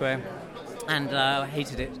Leicester Square, and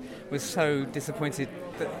hated it. Was so disappointed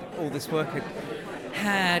that all this work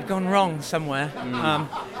had gone wrong somewhere,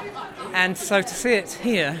 and so to see it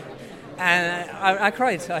here, and I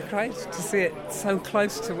cried to see it so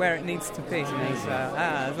close to where it needs to be. It's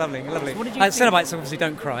lovely. What did you think? Cenobites obviously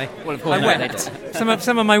don't cry. Well, of course, I wept.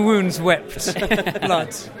 Some of my wounds wept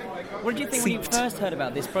blood. What did you think when you first heard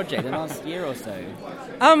about this project the last year or so?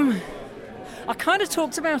 I kind of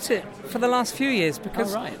talked about it for the last few years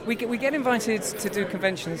because we get invited to do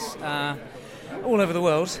conventions all over the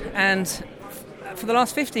world, and for the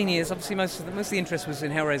last 15 years, obviously most of the interest was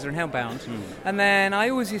in Hellraiser and Hellbound, and then I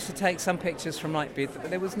always used to take some pictures from Nightbreed,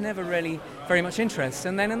 but there was never really very much interest.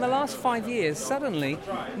 And then in the last 5 years, suddenly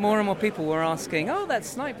more and more people were asking, "Oh,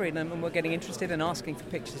 that's Nightbreed," and were getting interested and asking for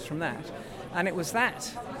pictures from that. And it was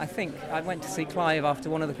that, I think, I went to see Clive after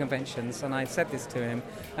one of the conventions, and I said this to him,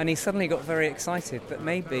 and he suddenly got very excited that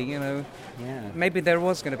maybe, maybe there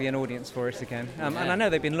was going to be an audience for it again. And I know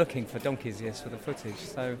they've been looking for donkey's years for the footage,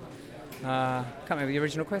 so can't remember the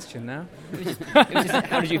original question now.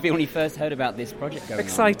 How did you feel when you first heard about this project going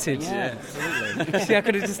Excited. on? Yeah, absolutely. See, I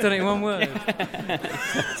could have just done it in one word.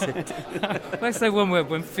 Let's say one word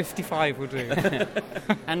when 55 will do.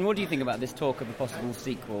 And what do you think about this talk of a possible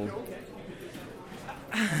sequel?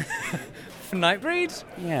 For Nightbreed?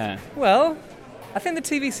 Yeah. Well, I think the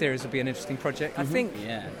TV series would be an interesting project. I think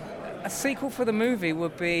a sequel for the movie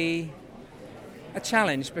would be a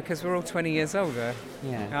challenge because we're all 20 years older.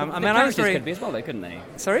 Yeah. The characters could be as well, though, couldn't they?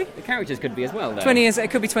 Sorry? The characters could be as well, though. 20 years.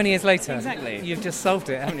 It could be 20 years later. Exactly. You've just solved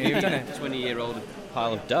it, haven't you? You've done it. 20-year-old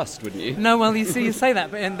pile of dust, wouldn't you? No, well, you say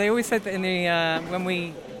that, but they always said that in the when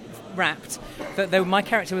we wrapped that my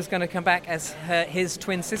character was going to come back as his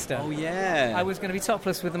twin sister. Oh yeah. I was going to be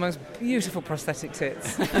topless with the most beautiful prosthetic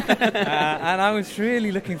tits, and I was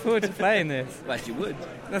really looking forward to playing this. Well, as you would.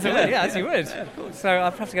 As you would. Yeah, of course. So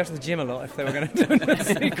I'd have to go to the gym a lot if they were going to do a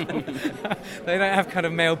sequel. They don't have kind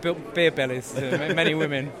of male-built beer bellies. Many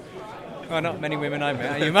women. Well, not many women I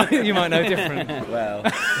met. You might know different. Well.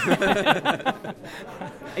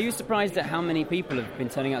 Are you surprised at how many people have been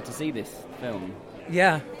turning out to see this film?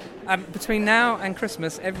 Yeah. Between now and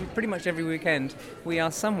Christmas, pretty much every weekend, we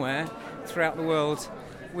are somewhere throughout the world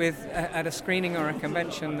at a screening or a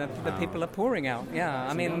convention that people are pouring out. Yeah,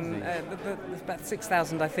 I mean, there's about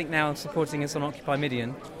 6,000, I think, now supporting us on Occupy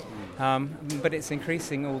Midian. But it's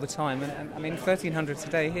increasing all the time. And I mean, 1,300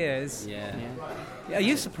 today here is... Yeah. Are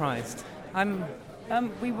you surprised?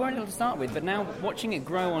 We weren't able to start with, but now watching it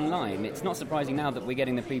grow online, it's not surprising now that we're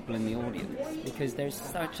getting the people in the audience, because there's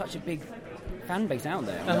such a big fan base out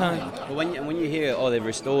there. But when you hear, they've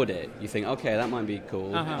restored it, you think, okay, that might be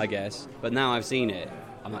cool, I guess. But now I've seen it,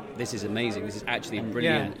 I'm like, this is amazing. This is actually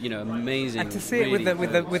brilliant. Amazing. And to see it with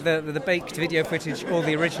the baked video footage or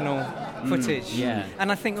the original footage. Yeah.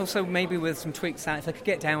 And I think also maybe with some tweaks out, if I could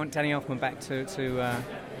get Danny Elfman back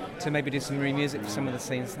to maybe do some re-music for some of the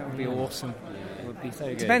scenes, that would be awesome. It would be so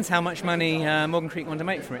good. Depends how much money Morgan Creek want to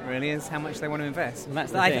make from it, really, is how much they want to invest. Well,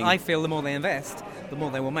 that's the thing. I feel the more they invest, the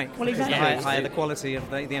more they will make. Well, exactly. The higher the quality of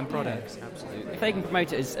the end product. Yeah, absolutely. If they can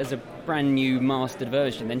promote it as a brand new mastered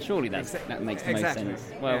version, then surely that makes the most sense.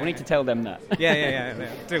 Well, we need to tell them that. Yeah.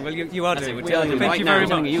 Do. Well, you are doing. We're telling them Thank right you now. very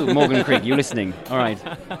much. You, Morgan Creek, you're listening. All right.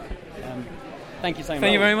 Thank you so much.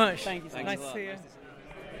 Thank you very much. Thank you so much. Nice to see you.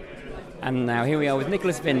 And now here we are with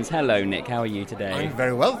Nicholas Vince. Hello, Nick. How are you today? I'm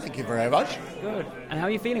very well, thank you very much. Good. And how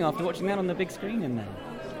are you feeling after watching that on the big screen in there?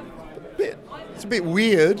 It's a bit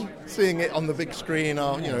weird seeing it on the big screen,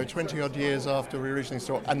 20 odd years after we originally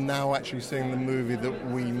saw it, and now actually seeing the movie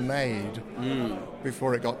that we made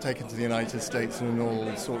before it got taken to the United States and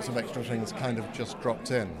all sorts of extra things kind of just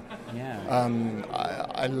dropped in. Yeah.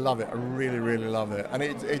 I love it. I really, really love it. And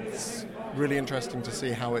it's really interesting to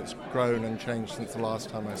see how it's grown and changed since the last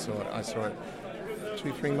time I saw it. I saw it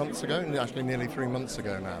 2-3 months ago, actually nearly 3 months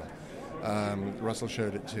ago now. Russell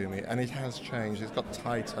showed it to me, and it has changed. It's got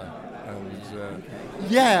tighter. And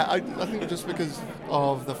I think just because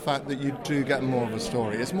of the fact that you do get more of a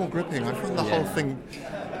story. It's more gripping. I find the whole thing,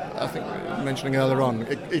 I think mentioning earlier on,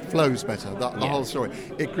 it flows better, the whole story.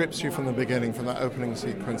 It grips you from the beginning, from that opening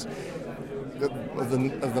sequence of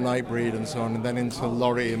the Nightbreed and so on, and then into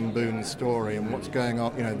Laurie and Boone's story and what's going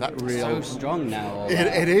on. That real... So strong now.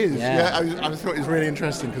 It is. Yeah. I thought it was really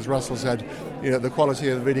interesting because Russell said, the quality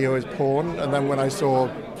of the video is porn, and then when I saw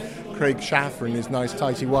Craig Schaffer in his nice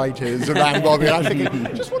tighty whities around Bobby, I was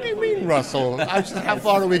thinking, just what do you mean, Russell? How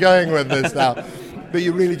far are we going with this now? But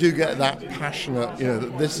you really do get that passionate,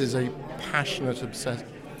 that this is a passionate, obsessive...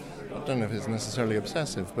 I don't know if it's necessarily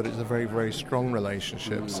obsessive, but it's a very, very strong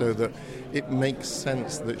relationship, so that it makes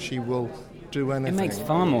sense that she will do anything. It makes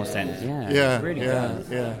far more sense, yeah. Yeah, it really does.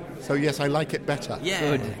 Yeah. So yes, I like it better.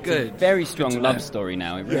 Yeah, good. Very strong love story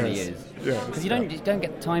now. It really is. Yeah. Because you don't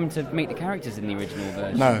get time to meet the characters in the original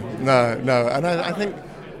version. No. And I think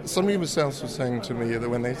somebody themselves was saying to me that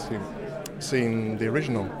when they've seen the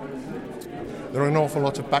original, there are an awful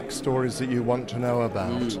lot of backstories that you want to know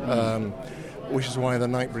about. Which is why the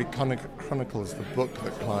Nightbreed Chronicles, the book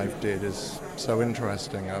that Clive did, is so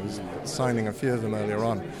interesting. I was signing a few of them earlier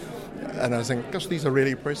on, and I was thinking, gosh, these are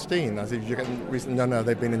really pristine. I think you're getting reason. No,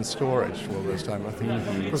 they've been in storage for all this time. I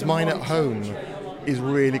think because mine at home is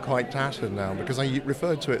really quite tattered now because I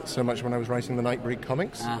referred to it so much when I was writing the Nightbreed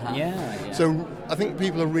comics. Yeah. So I think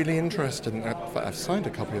people are really interested. In fact, I've signed a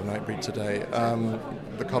copy of Nightbreed today,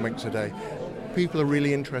 the comic today. People are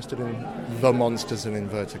really interested in the monsters in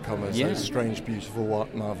inverted commas, those strange, beautiful,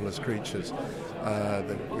 marvellous creatures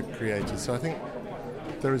that we've created. So I think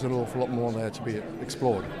there is an awful lot more there to be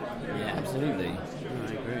explored. Yeah, absolutely.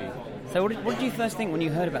 I agree. So what did you first think when you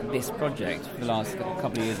heard about this project for the last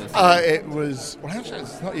couple of years or so? It was, actually,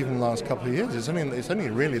 it's not even the last couple of years. It's only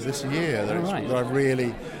really this year that I've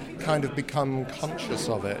really kind of become conscious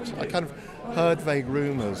of it. I kind of heard vague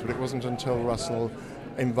rumours, but it wasn't until Russell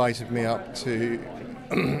invited me up to...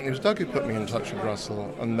 it was Doug who put me in touch with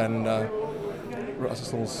Russell, and then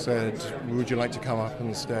Russell said, would you like to come up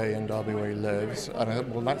and stay in Derby where he lives? And I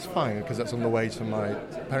said, well, that's fine, because that's on the way to my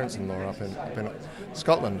parents-in-law up in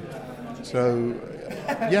Scotland. So,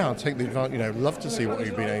 I'll take the advantage, love to see what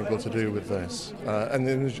you've been able to do with this. And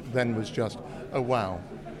then was just, oh, wow,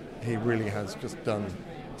 he really has just done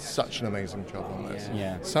such an amazing job on this.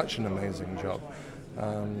 Yeah. Such an amazing job.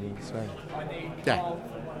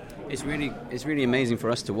 It's really amazing for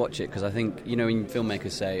us to watch it because I think when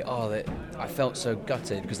filmmakers say, I felt so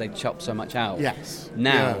gutted because they chopped so much out. Yes.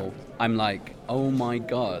 Now I'm like, oh my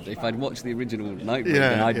god! If I'd watched the original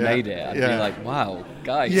Nightbreed and I'd made it, I'd be like, wow,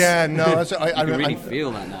 guys. Yeah, no, I really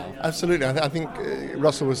feel that now. Absolutely, I think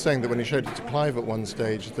Russell was saying that when he showed it to Clive at one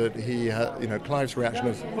stage, that he had, Clive's reaction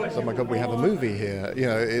of, oh my god, we have a movie here.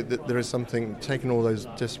 There is something, taking all those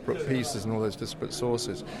disparate pieces and all those disparate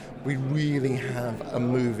sources, we really have a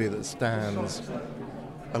movie that stands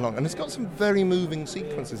along. And it's got some very moving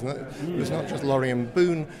sequences. It's not just Laurie and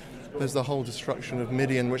Boone. There's the whole destruction of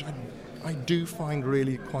Midian, which I do find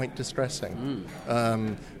really quite distressing,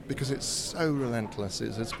 because it's so relentless.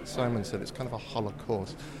 As Simon said, it's kind of a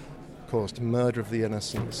Holocaust, murder of the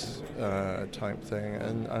innocents type thing,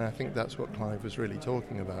 and I think that's what Clive was really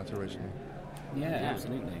talking about originally. Yeah,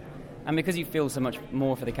 absolutely. And because you feel so much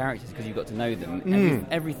more for the characters because you've got to know them,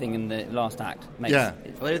 everything in the last act makes... Well,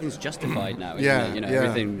 everything's justified now, isn't it?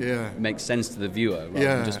 Everything makes sense to the viewer rather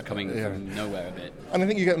than just coming from nowhere a bit. And I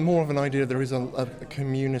think you get more of an idea there is a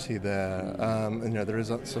community there, and there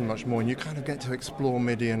is so much more, and you kind of get to explore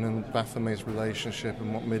Midian and Baphomet's relationship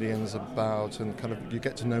and what Midian's about, and kind of you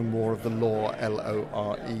get to know more of the lore,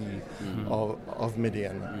 Lore, of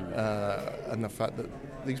Midian, and the fact that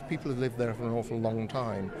these people have lived there for an awful long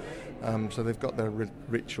time. So they've got their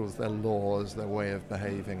rituals, their laws, their way of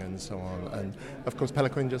behaving, and so on. And of course,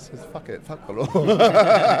 Pelican just says, "Fuck it, fuck the law,"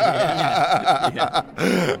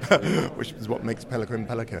 which is what makes Pelican,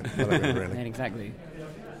 really. Exactly.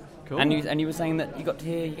 Cool. And you were saying that you got to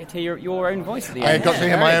hear your own voice at the end. I got to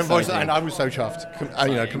hear my own voice, and I was so chuffed.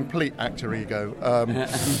 Complete actor ego,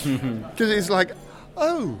 because it's like,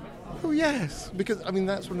 oh yes, because I mean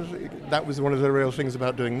that was one of the real things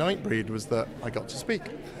about doing Nightbreed, was that I got to speak.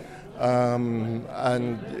 And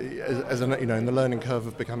as in the learning curve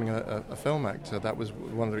of becoming a film actor, that was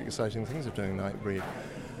one of the exciting things of doing Nightbreed.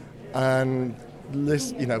 And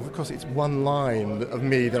this, of course, it's one line of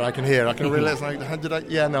me that I can hear. I can realize,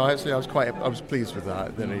 actually, I was pleased with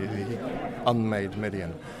that. Then he unmade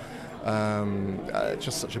Midian.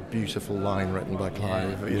 Just such a beautiful line written by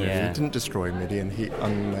Clive. He didn't destroy Midian, he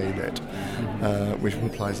unmade it, which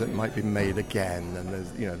implies that it might be made again, and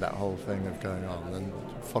there's that whole thing of going on and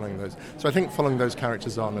following those. So I think following those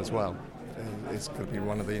characters on as well is going to be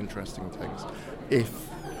one of the interesting things. If,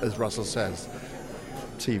 as Russell says,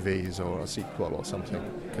 TVs or a sequel or something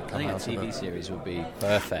could come out of it. I think a TV series would be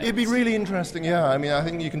perfect. It'd be really interesting, yeah. I mean, I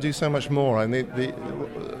think you can do so much more. And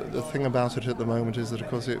the thing about it at the moment is that, of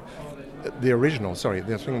course, the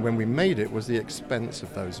thing when we made it was the expense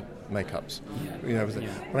of those makeups.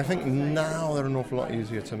 But I think now they're an awful lot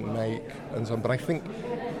easier to make and so on. But I think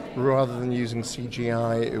rather than using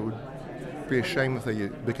CGI, it would be a shame if they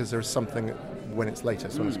use, because there's something when it's later,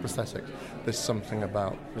 so when it's prosthetic, there's something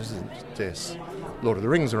about, this isn't this Lord of the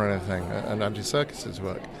Rings or anything, and Andy Serkis's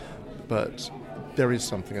work, but there is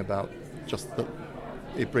something about just that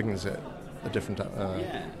it brings it a different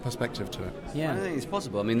perspective to it. Yeah, I think it's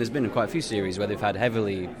possible. I mean, there's been quite a few series where they've had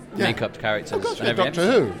heavily make-up characters. Of course,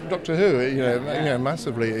 Doctor Who,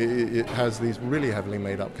 massively. It has these really heavily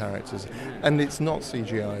made-up characters, and it's not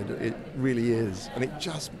CGI'd. It really is, and it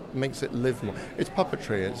just makes it live more. It's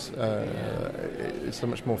puppetry. It's so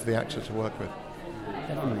much more for the actor to work with.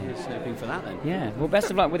 Definitely. So hoping for that then. Yeah. Well, best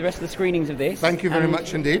of luck with the rest of the screenings of this. Thank you very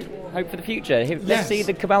much indeed. Hope for the future. Let's see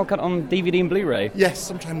the Cabal Cut on DVD and Blu-ray. Yes,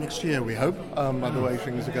 sometime next year we hope, by the way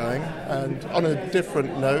things are going. And on a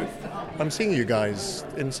different note, I'm seeing you guys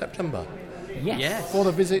in September. Yes. For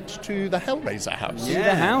the visit to the Hellraiser house. To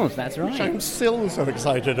the house, that's right. Which I'm still so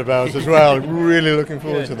excited about as well. Really looking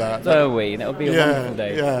forward to that. So are we. That'll be a wonderful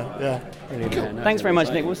day. Yeah. Cool. Thanks very much,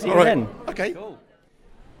 Nick. We'll see you then. Okay. Cool.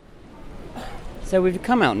 So we've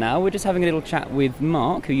come out now. We're just having a little chat with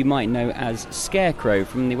Mark, who you might know as Scarecrow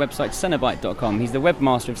from the website Cenobite.com. He's the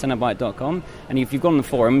webmaster of Cenobite.com, and if you've gone on the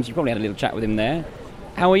forums, you probably had a little chat with him there.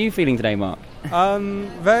 How are you feeling today, Mark?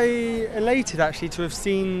 Very elated, actually, to have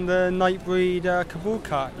seen the Nightbreed Cabal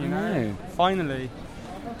Cut, finally.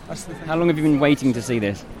 That's the thing. How long have you been waiting to see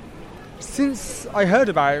this? Since I heard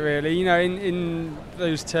about it, really. In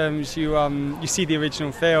those terms, you see the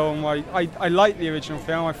original film. I like the original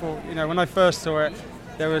film. I thought, when I first saw it,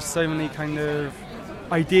 there were so many kind of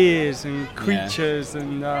ideas and creatures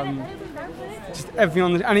and just everything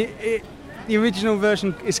on the original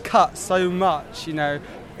version is cut so much,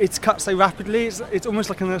 it's cut so rapidly, it's almost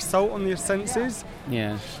like an assault on the senses.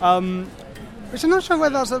 Yeah. Which I'm not sure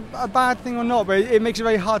whether that's a bad thing or not, but it makes it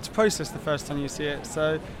very hard to process the first time you see it.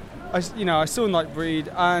 So, I saw Nightbreed,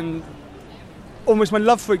 and almost my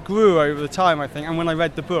love for it grew over the time, I think. And when I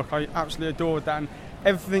read the book, I absolutely adored that. And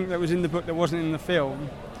everything that was in the book that wasn't in the film,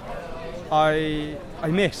 I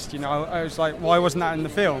missed. I was like, why wasn't that in the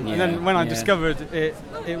film? And then when I discovered it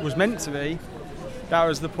was meant to be, that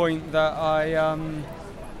was the point that I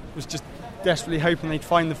was just desperately hoping they'd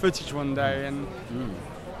find the footage one day. And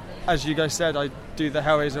as you guys said, I do the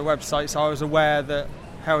Hellraiser website, so I was aware that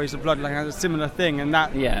Hellraiser Bloodline has a similar thing, and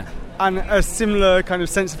a similar kind of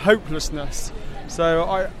sense of hopelessness.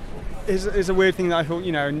 So is a weird thing that I thought,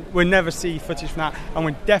 we'll never see footage from that, and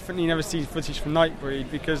we'll definitely never see footage from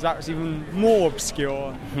Nightbreed, because that was even more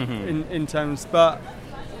obscure in terms. But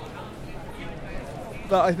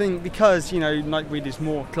I think because, Nightbreed is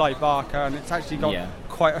more Clive Barker, and it's actually got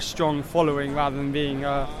quite a strong following rather than being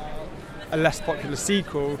a less popular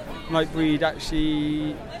sequel, Nightbreed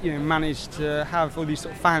actually, managed to have all these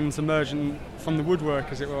sort of fans emerging from the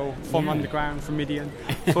woodwork, as it were, from underground, from Midian,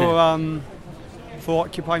 for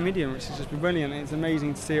Occupy Midian, which is just brilliant. It's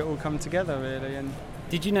amazing to see it all come together, really. And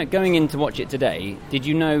did you know, going in to watch it today, did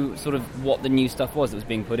you know sort of what the new stuff was that was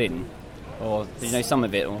being put in? Or did you know some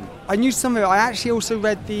of it? Or? I knew some of it. I actually also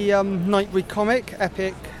read the Nightbreed comic,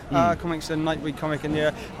 Epic Comics and Nightbreed comic,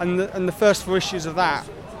 and the first 4 issues of that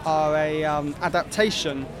are a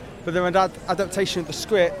adaptation, but they're an adaptation of the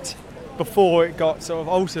script before it got sort of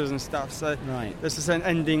altered and stuff. So there's a certain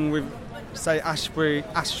ending with, say, Ashbury,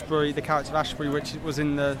 the character of Ashbury, which was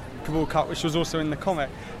in the Cabal Cut, which was also in the comic.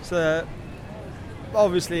 So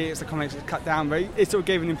obviously it's a comic that's cut down, but it sort of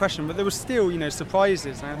gave an impression. But there was still,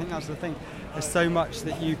 surprises, and I think that's the thing. There's so much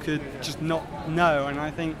that you could just not know, and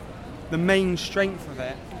I think the main strength of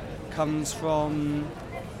it comes from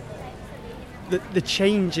the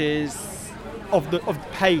changes of the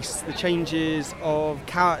pace, the changes of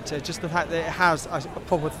character, just the fact that it has a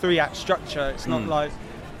proper 3-act structure. It's not like,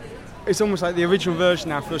 it's almost like the original version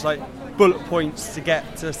now feels like bullet points to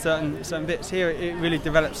get to certain bits. Here it really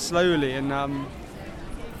develops slowly, and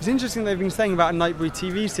it's interesting they've been saying about a Nightbreed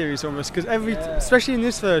TV series almost, because especially in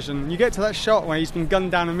this version, you get to that shot where he's been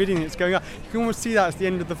gunned down and Midian, it's going up. You can almost see that as the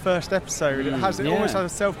end of the first episode. It almost has a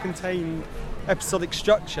self-contained episodic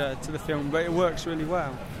structure to the film, but it works really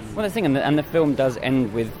well. Well, the thing, and the film does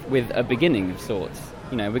end with a beginning of sorts.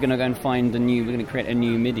 We're going to go and we're going to create a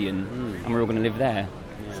new Midian, and we're all going to live there.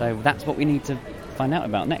 So that's what we need to find out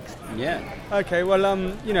about next. Yeah. Okay, well,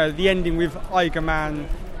 the ending with Eiger Man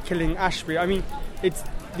killing Ashbury, I mean, it's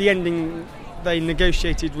the ending they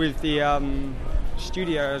negotiated with the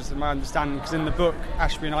studio, as my understanding, because in the book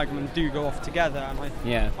Ashbury and Eiger Man do go off together, and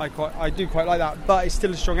I do quite like that, but it's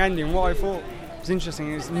still a strong ending. What I thought was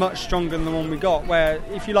interesting is much stronger than the one we got, where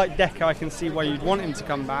if you like Decker, I can see why you'd want him to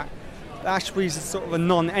come back. Ashbury's sort of a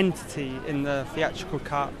non-entity in the theatrical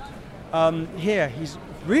cut. Here he's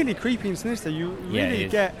really creepy and sinister. You really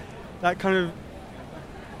get that kind of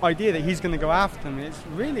idea that he's going to go after them. It's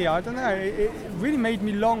really, I don't know, it really made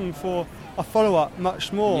me long for a follow-up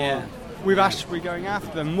much more with Ashbury going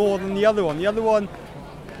after them, more than the other one. The other one,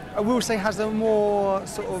 I will say, has a more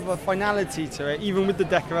sort of a finality to it, even with the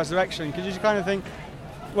Decker resurrection, because you just kind of think,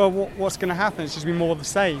 well, what's going to happen? It's just be more of the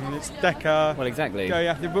same. It's Decker. Well, exactly. Going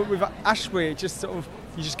after, but with Ashbury, it just sort of,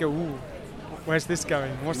 you just go, ooh, where's this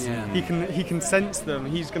going? He can sense them.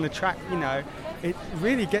 He's going to track. It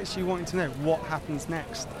really gets you wanting to know what happens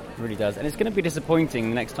next. It really does, and it's going to be disappointing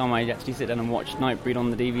the next time I actually sit down and watch Nightbreed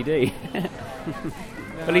on the DVD.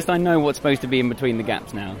 At least I know what's supposed to be in between the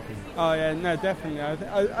gaps now. Oh yeah, no, definitely.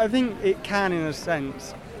 I think it can, in a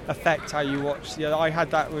sense, affect how you watch. I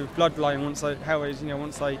had that with Bloodline once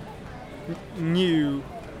I knew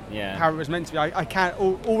how it was meant to be. I can't.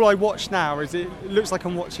 All I watch now is it looks like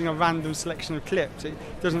I'm watching a random selection of clips. It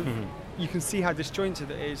doesn't. You can see how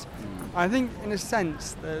disjointed it is. I think, in a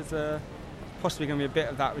sense, there's possibly going to be a bit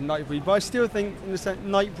of that with Nightbreed, but I still think, in a sense,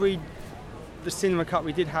 Nightbreed, the cinema cut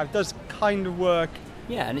we did have, does kind of work.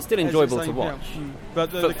 Yeah, and it's still enjoyable to watch.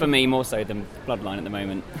 But for me, more so than Bloodline at the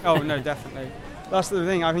moment. Oh no, definitely. That's the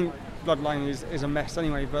thing. I think Bloodline is a mess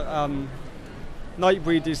anyway. But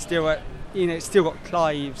Nightbreed is still it's still got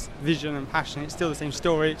Clive's vision and passion. It's still the same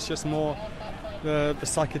story. It's just more the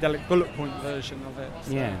psychedelic bullet point version of it.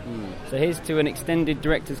 So. Yeah. So here's to an extended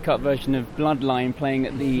director's cut version of Bloodline playing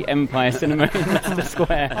at the Empire Cinema in Leicester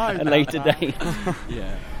Square at a later date.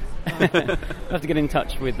 Yeah. I'll have to get in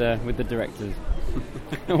touch with the directors.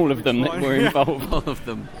 All of them that were involved. All of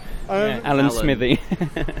them. Alan Smithy.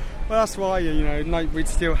 Well, that's why Nightbreed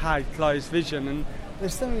still had Clive's vision, and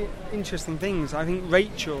there's so many interesting things. I think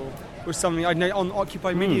Rachel was something I know on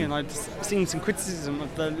Occupy Midian. I'd seen some criticism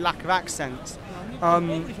of the lack of accents,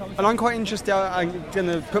 and I'm quite interested. I'm going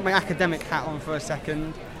to put my academic hat on for a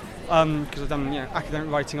second, because I've done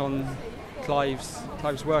academic writing on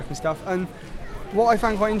Clive's work and stuff. And what I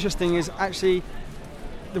found quite interesting is actually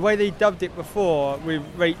the way they dubbed it before with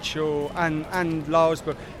Rachel and Lars,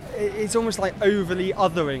 but it's almost like overly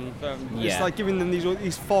othering them. Yeah. It's like giving them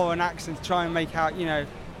these foreign accents to try and make out,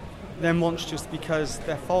 they're monstrous because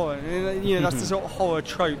they're foreign. That's the sort of horror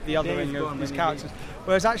trope, the othering of these characters.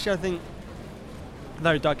 Whereas actually I think,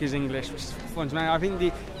 though Doug is English, which is fun to me, I think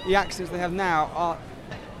the accents they have now are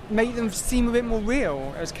make them seem a bit more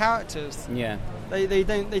real as characters. Yeah. They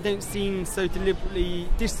don't seem so deliberately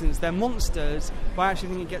distanced. They're monsters, but I actually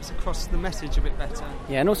think it gets across the message a bit better.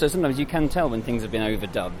 Yeah, and also sometimes you can tell when things have been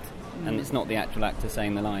overdubbed and it's not the actual actor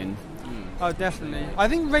saying the line. Oh, definitely. I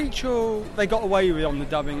think Rachel, they got away with on the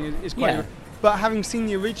dubbing is quite... Yeah. But having seen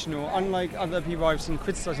the original, unlike other people I've seen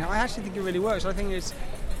criticising, I actually think it really works. I think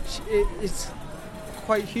it's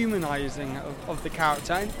quite humanising of the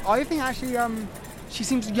character. And I think actually she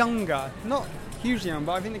seems younger. Not hugely young,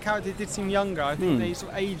 but I think the character did seem younger. I think they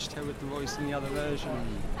sort of aged her with the voice in the other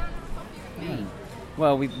version.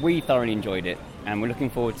 Well, we thoroughly enjoyed it, and we're looking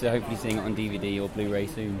forward to hopefully seeing it on DVD or Blu-ray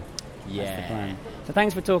soon. Yeah. That's the plan. So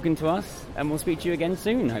thanks for talking to us, and we'll speak to you again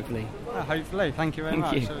soon, hopefully. Hopefully. Thank you very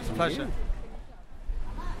much. You. So it's a pleasure.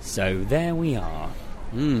 So there we are.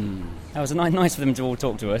 That was nice for them to all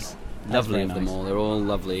talk to us. Lovely of them all. They're all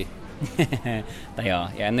lovely. They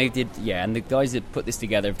are, yeah, and they did, yeah, and the guys that put this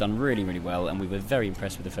together have done really, really well, and we were very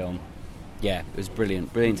impressed with the film. Yeah, it was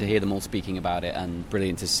brilliant to hear them all speaking about it, and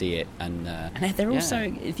brilliant to see it, and they're all so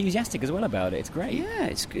enthusiastic as well about it. It's great. Yeah,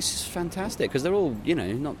 it's just fantastic because they're all,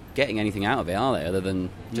 not getting anything out of it, are they? Other than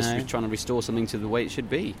just trying to restore something to the way it should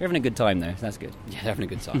be. They're having a good time though. So that's good. Yeah, they're having a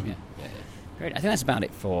good time. Yeah. Great. I think that's about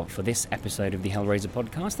it for this episode of the Hellraiser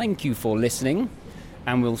podcast. Thank you for listening.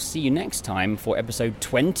 And we'll see you next time for episode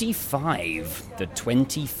 25, the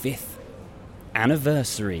 25th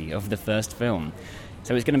anniversary of the first film.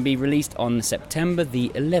 So it's going to be released on September the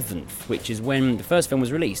 11th, which is when the first film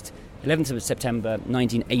was released. 11th of September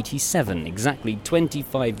 1987, exactly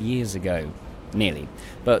 25 years ago. Nearly.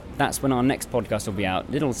 But that's when our next podcast will be out.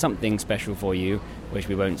 Little something special for you, which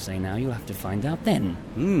we won't say now. You'll have to find out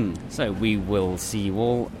then. So we will see you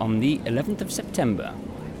all on the 11th of September.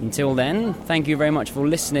 Until then, thank you very much for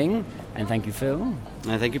listening, and thank you, Phil.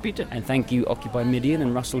 And thank you, Peter. And thank you, Occupy Midian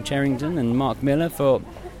and Russell Cherrington and Mark Miller for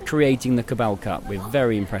creating the Cabal Cut. We're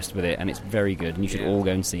very impressed with it, and it's very good, and you should all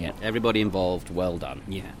go and see it. Everybody involved, well done.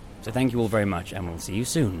 Yeah. So thank you all very much, and we'll see you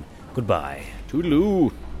soon. Goodbye.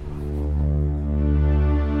 Toodaloo.